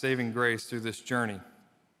my saving grace through this journey.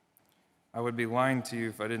 I would be lying to you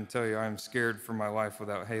if I didn't tell you I am scared for my life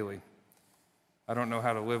without Haley. I don't know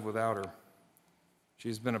how to live without her.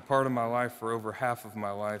 She's been a part of my life for over half of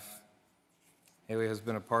my life. Haley has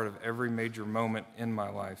been a part of every major moment in my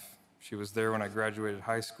life. She was there when I graduated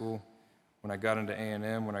high school, when I got into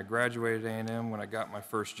A&M, when I graduated A&M, when I got my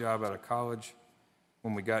first job out of college,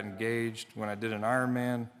 when we got engaged, when I did an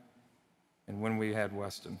Ironman, and when we had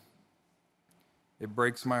Weston. It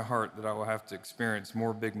breaks my heart that I will have to experience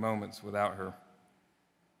more big moments without her.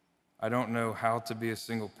 I don't know how to be a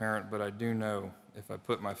single parent, but I do know if I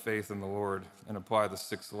put my faith in the Lord and apply the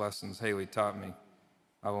 6 lessons Haley taught me,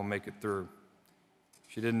 I will make it through.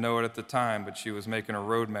 She didn't know it at the time, but she was making a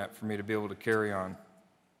roadmap for me to be able to carry on.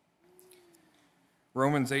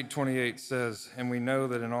 Romans 8:28 says, "And we know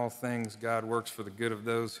that in all things God works for the good of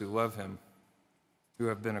those who love him, who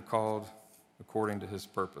have been called according to his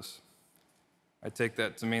purpose." I take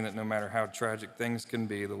that to mean that no matter how tragic things can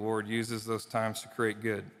be, the Lord uses those times to create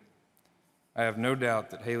good. I have no doubt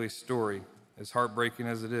that Haley's story, as heartbreaking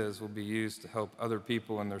as it is, will be used to help other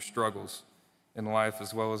people in their struggles in life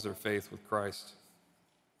as well as their faith with Christ.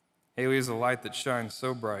 Haley is a light that shines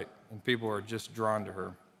so bright, and people are just drawn to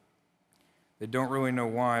her. They don't really know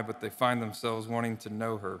why, but they find themselves wanting to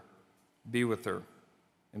know her, be with her,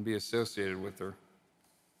 and be associated with her.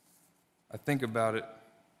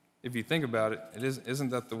 If you think about it, isn't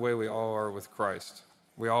that the way we all are with Christ?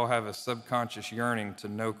 We all have a subconscious yearning to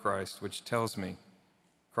know Christ, which tells me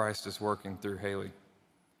Christ is working through Haley.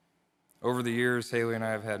 Over the years, Haley and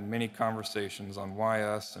I have had many conversations on why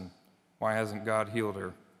us and why hasn't God healed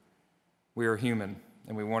her. We are human,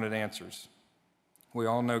 and we wanted answers. We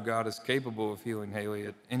all know God is capable of healing Haley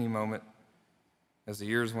at any moment. As the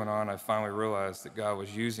years went on, I finally realized that God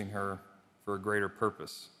was using her for a greater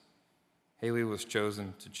purpose. Haley was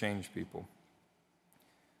chosen to change people.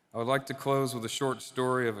 I would like to close with a short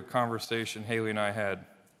story of a conversation Haley and I had.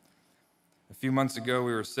 A few months ago,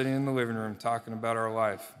 we were sitting in the living room talking about our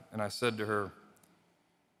life, and I said to her,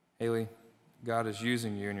 "Haley, God is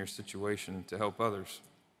using you in your situation to help others."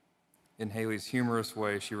 In Haley's humorous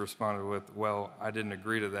way, she responded with, "Well, I didn't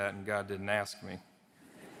agree to that, and God didn't ask me."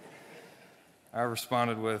 I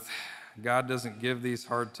responded with, "God doesn't give these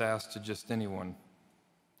hard tasks to just anyone.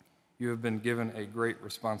 You have been given a great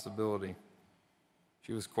responsibility."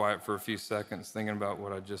 She was quiet for a few seconds, thinking about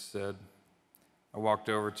what I just said. I walked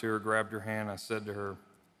over to her, grabbed her hand, I said to her,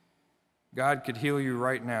 "God could heal you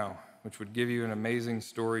right now, which would give you an amazing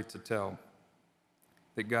story to tell,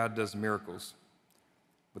 that God does miracles.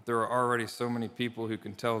 But there are already so many people who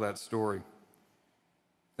can tell that story.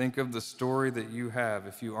 Think of the story that you have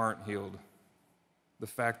if you aren't healed. The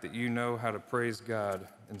fact that you know how to praise God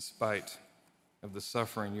in spite of the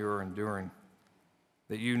suffering you are enduring.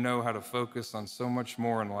 That you know how to focus on so much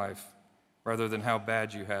more in life rather than how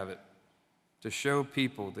bad you have it. To show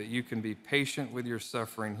people that you can be patient with your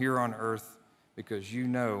suffering here on earth because you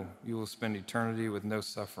know you will spend eternity with no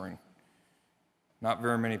suffering. Not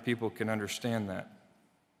very many people can understand that.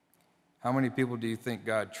 How many people do you think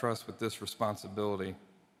God trusts with this responsibility?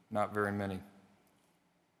 Not very many.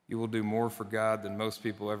 You will do more for God than most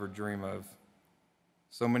people ever dream of.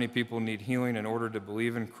 So many people need healing in order to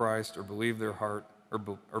believe in Christ or believe their heart,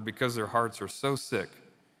 or because their hearts are so sick.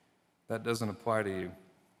 That doesn't apply to you."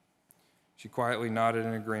 She quietly nodded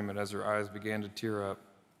in agreement as her eyes began to tear up.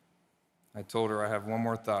 I told her, "I have one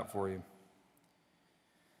more thought for you."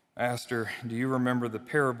 I asked her, "Do you remember the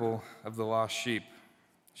parable of the lost sheep?"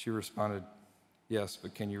 She responded, "Yes,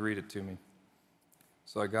 but can you read it to me?"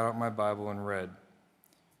 So I got out my Bible and read,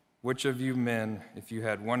 "Which of you men, if you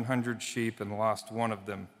had 100 sheep and lost one of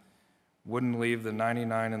them, wouldn't leave the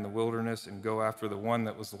 99 in the wilderness and go after the one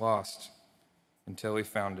that was lost until he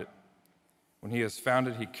found it? When he has found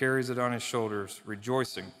it, he carries it on his shoulders,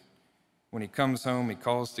 rejoicing. When he comes home, he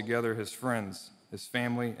calls together his friends, his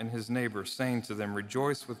family, and his neighbors, saying to them,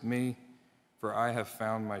 'Rejoice with me, for I have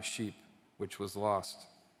found my sheep, which was lost.'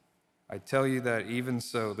 I tell you that even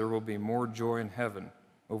so, there will be more joy in heaven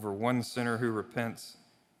over one sinner who repents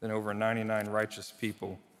than over 99 righteous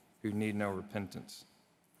people who need no repentance."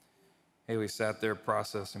 Haley sat there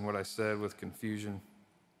processing what I said with confusion.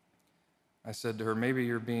 I said to her, "Maybe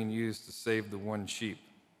you're being used to save the one sheep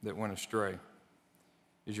that went astray.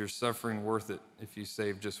 Is your suffering worth it if you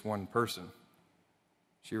save just one person?"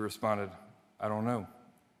 She responded, "I don't know.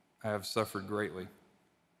 I have suffered greatly."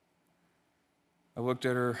 I looked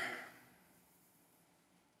at her,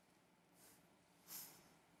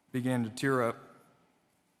 began to tear up.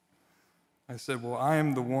 I said, "Well, I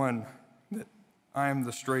am the one that I am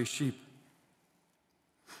the stray sheep.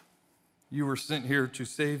 You were sent here to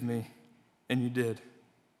save me, and you did.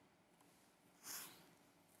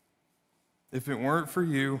 If it weren't for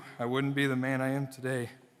you, I wouldn't be the man I am today,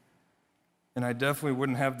 and I definitely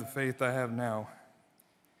wouldn't have the faith I have now.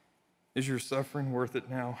 Is your suffering worth it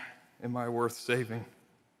now? Am I worth saving?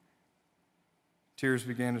 Tears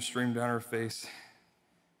began to stream down her face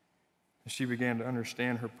as she began to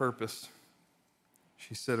understand her purpose.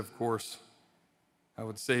 She said, of course, I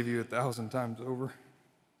would save you 1,000 times over.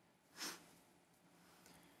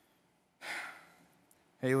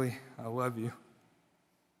 Haley, I love you.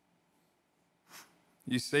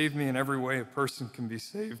 You saved me in every way a person can be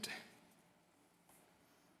saved.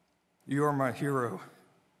 You are my hero.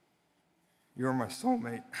 You are my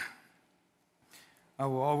soulmate. I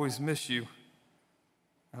will always miss you.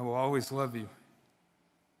 I will always love you.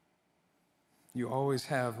 You always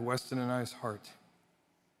have Weston and I's heart.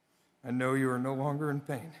 I know you are no longer in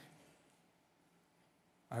pain.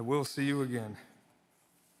 I will see you again.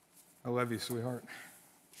 I love you, sweetheart.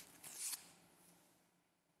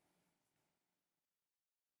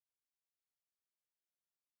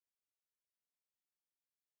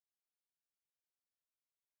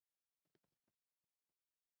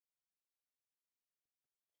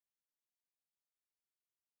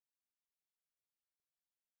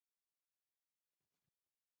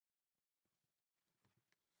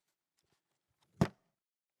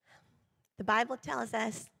 The Bible tells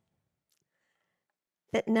us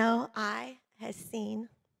that no eye has seen,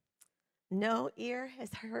 no ear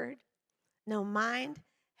has heard, no mind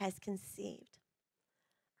has conceived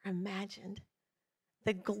or imagined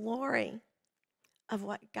the glory of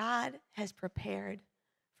what God has prepared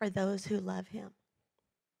for those who love him.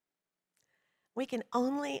 We can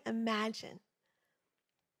only imagine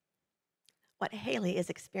what Haley is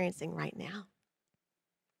experiencing right now.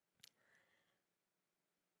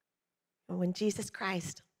 When Jesus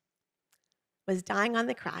Christ was dying on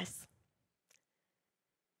the cross,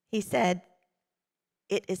 he said,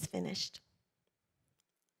 "It is finished."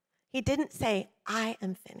 He didn't say, "I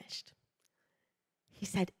am finished." He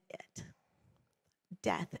said, "It."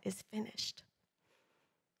 Death is finished.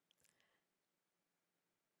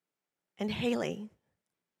 And Haley's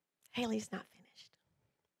not finished.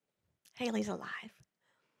 Haley's alive.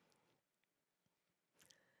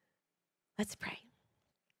 Let's pray.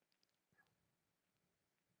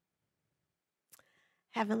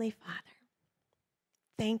 Heavenly Father,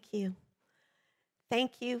 thank you.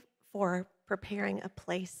 Thank you for preparing a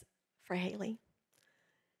place for Haley.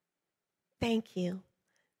 Thank you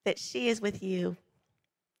that she is with you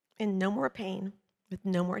in no more pain, with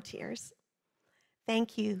no more tears.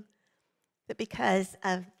 Thank you that because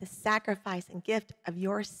of the sacrifice and gift of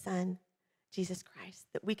your Son, Jesus Christ,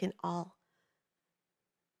 that we can all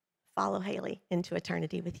follow Haley into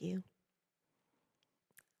eternity with you.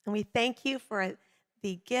 And we thank you for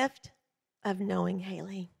the gift of knowing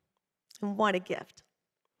Haley. And what a gift.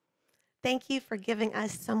 Thank you for giving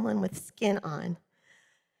us someone with skin on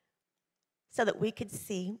so that we could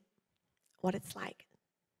see what it's like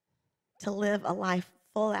to live a life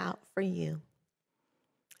full out for you,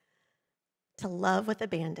 to love with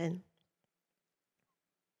abandon,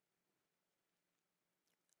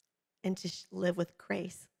 and to live with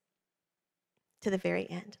grace to the very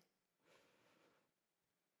end.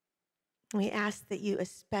 We ask that you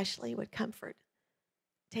especially would comfort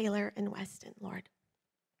Taylor and Weston, Lord.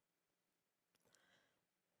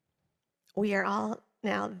 We are all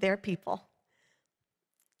now their people.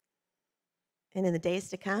 And in the days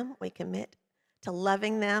to come, we commit to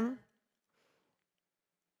loving them,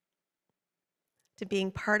 to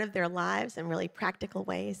being part of their lives in really practical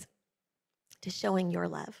ways, to showing your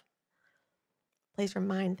love. Please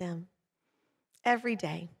remind them every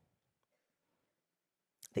day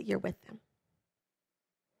that you're with them.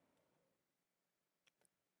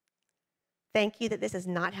 Thank you that this is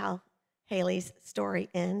not how Haley's story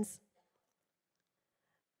ends,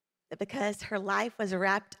 that because her life was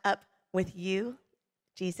wrapped up with you,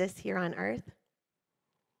 Jesus, here on earth,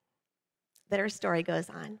 that her story goes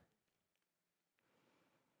on.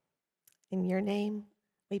 In your name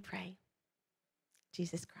we pray,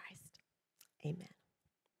 Jesus Christ. Amen.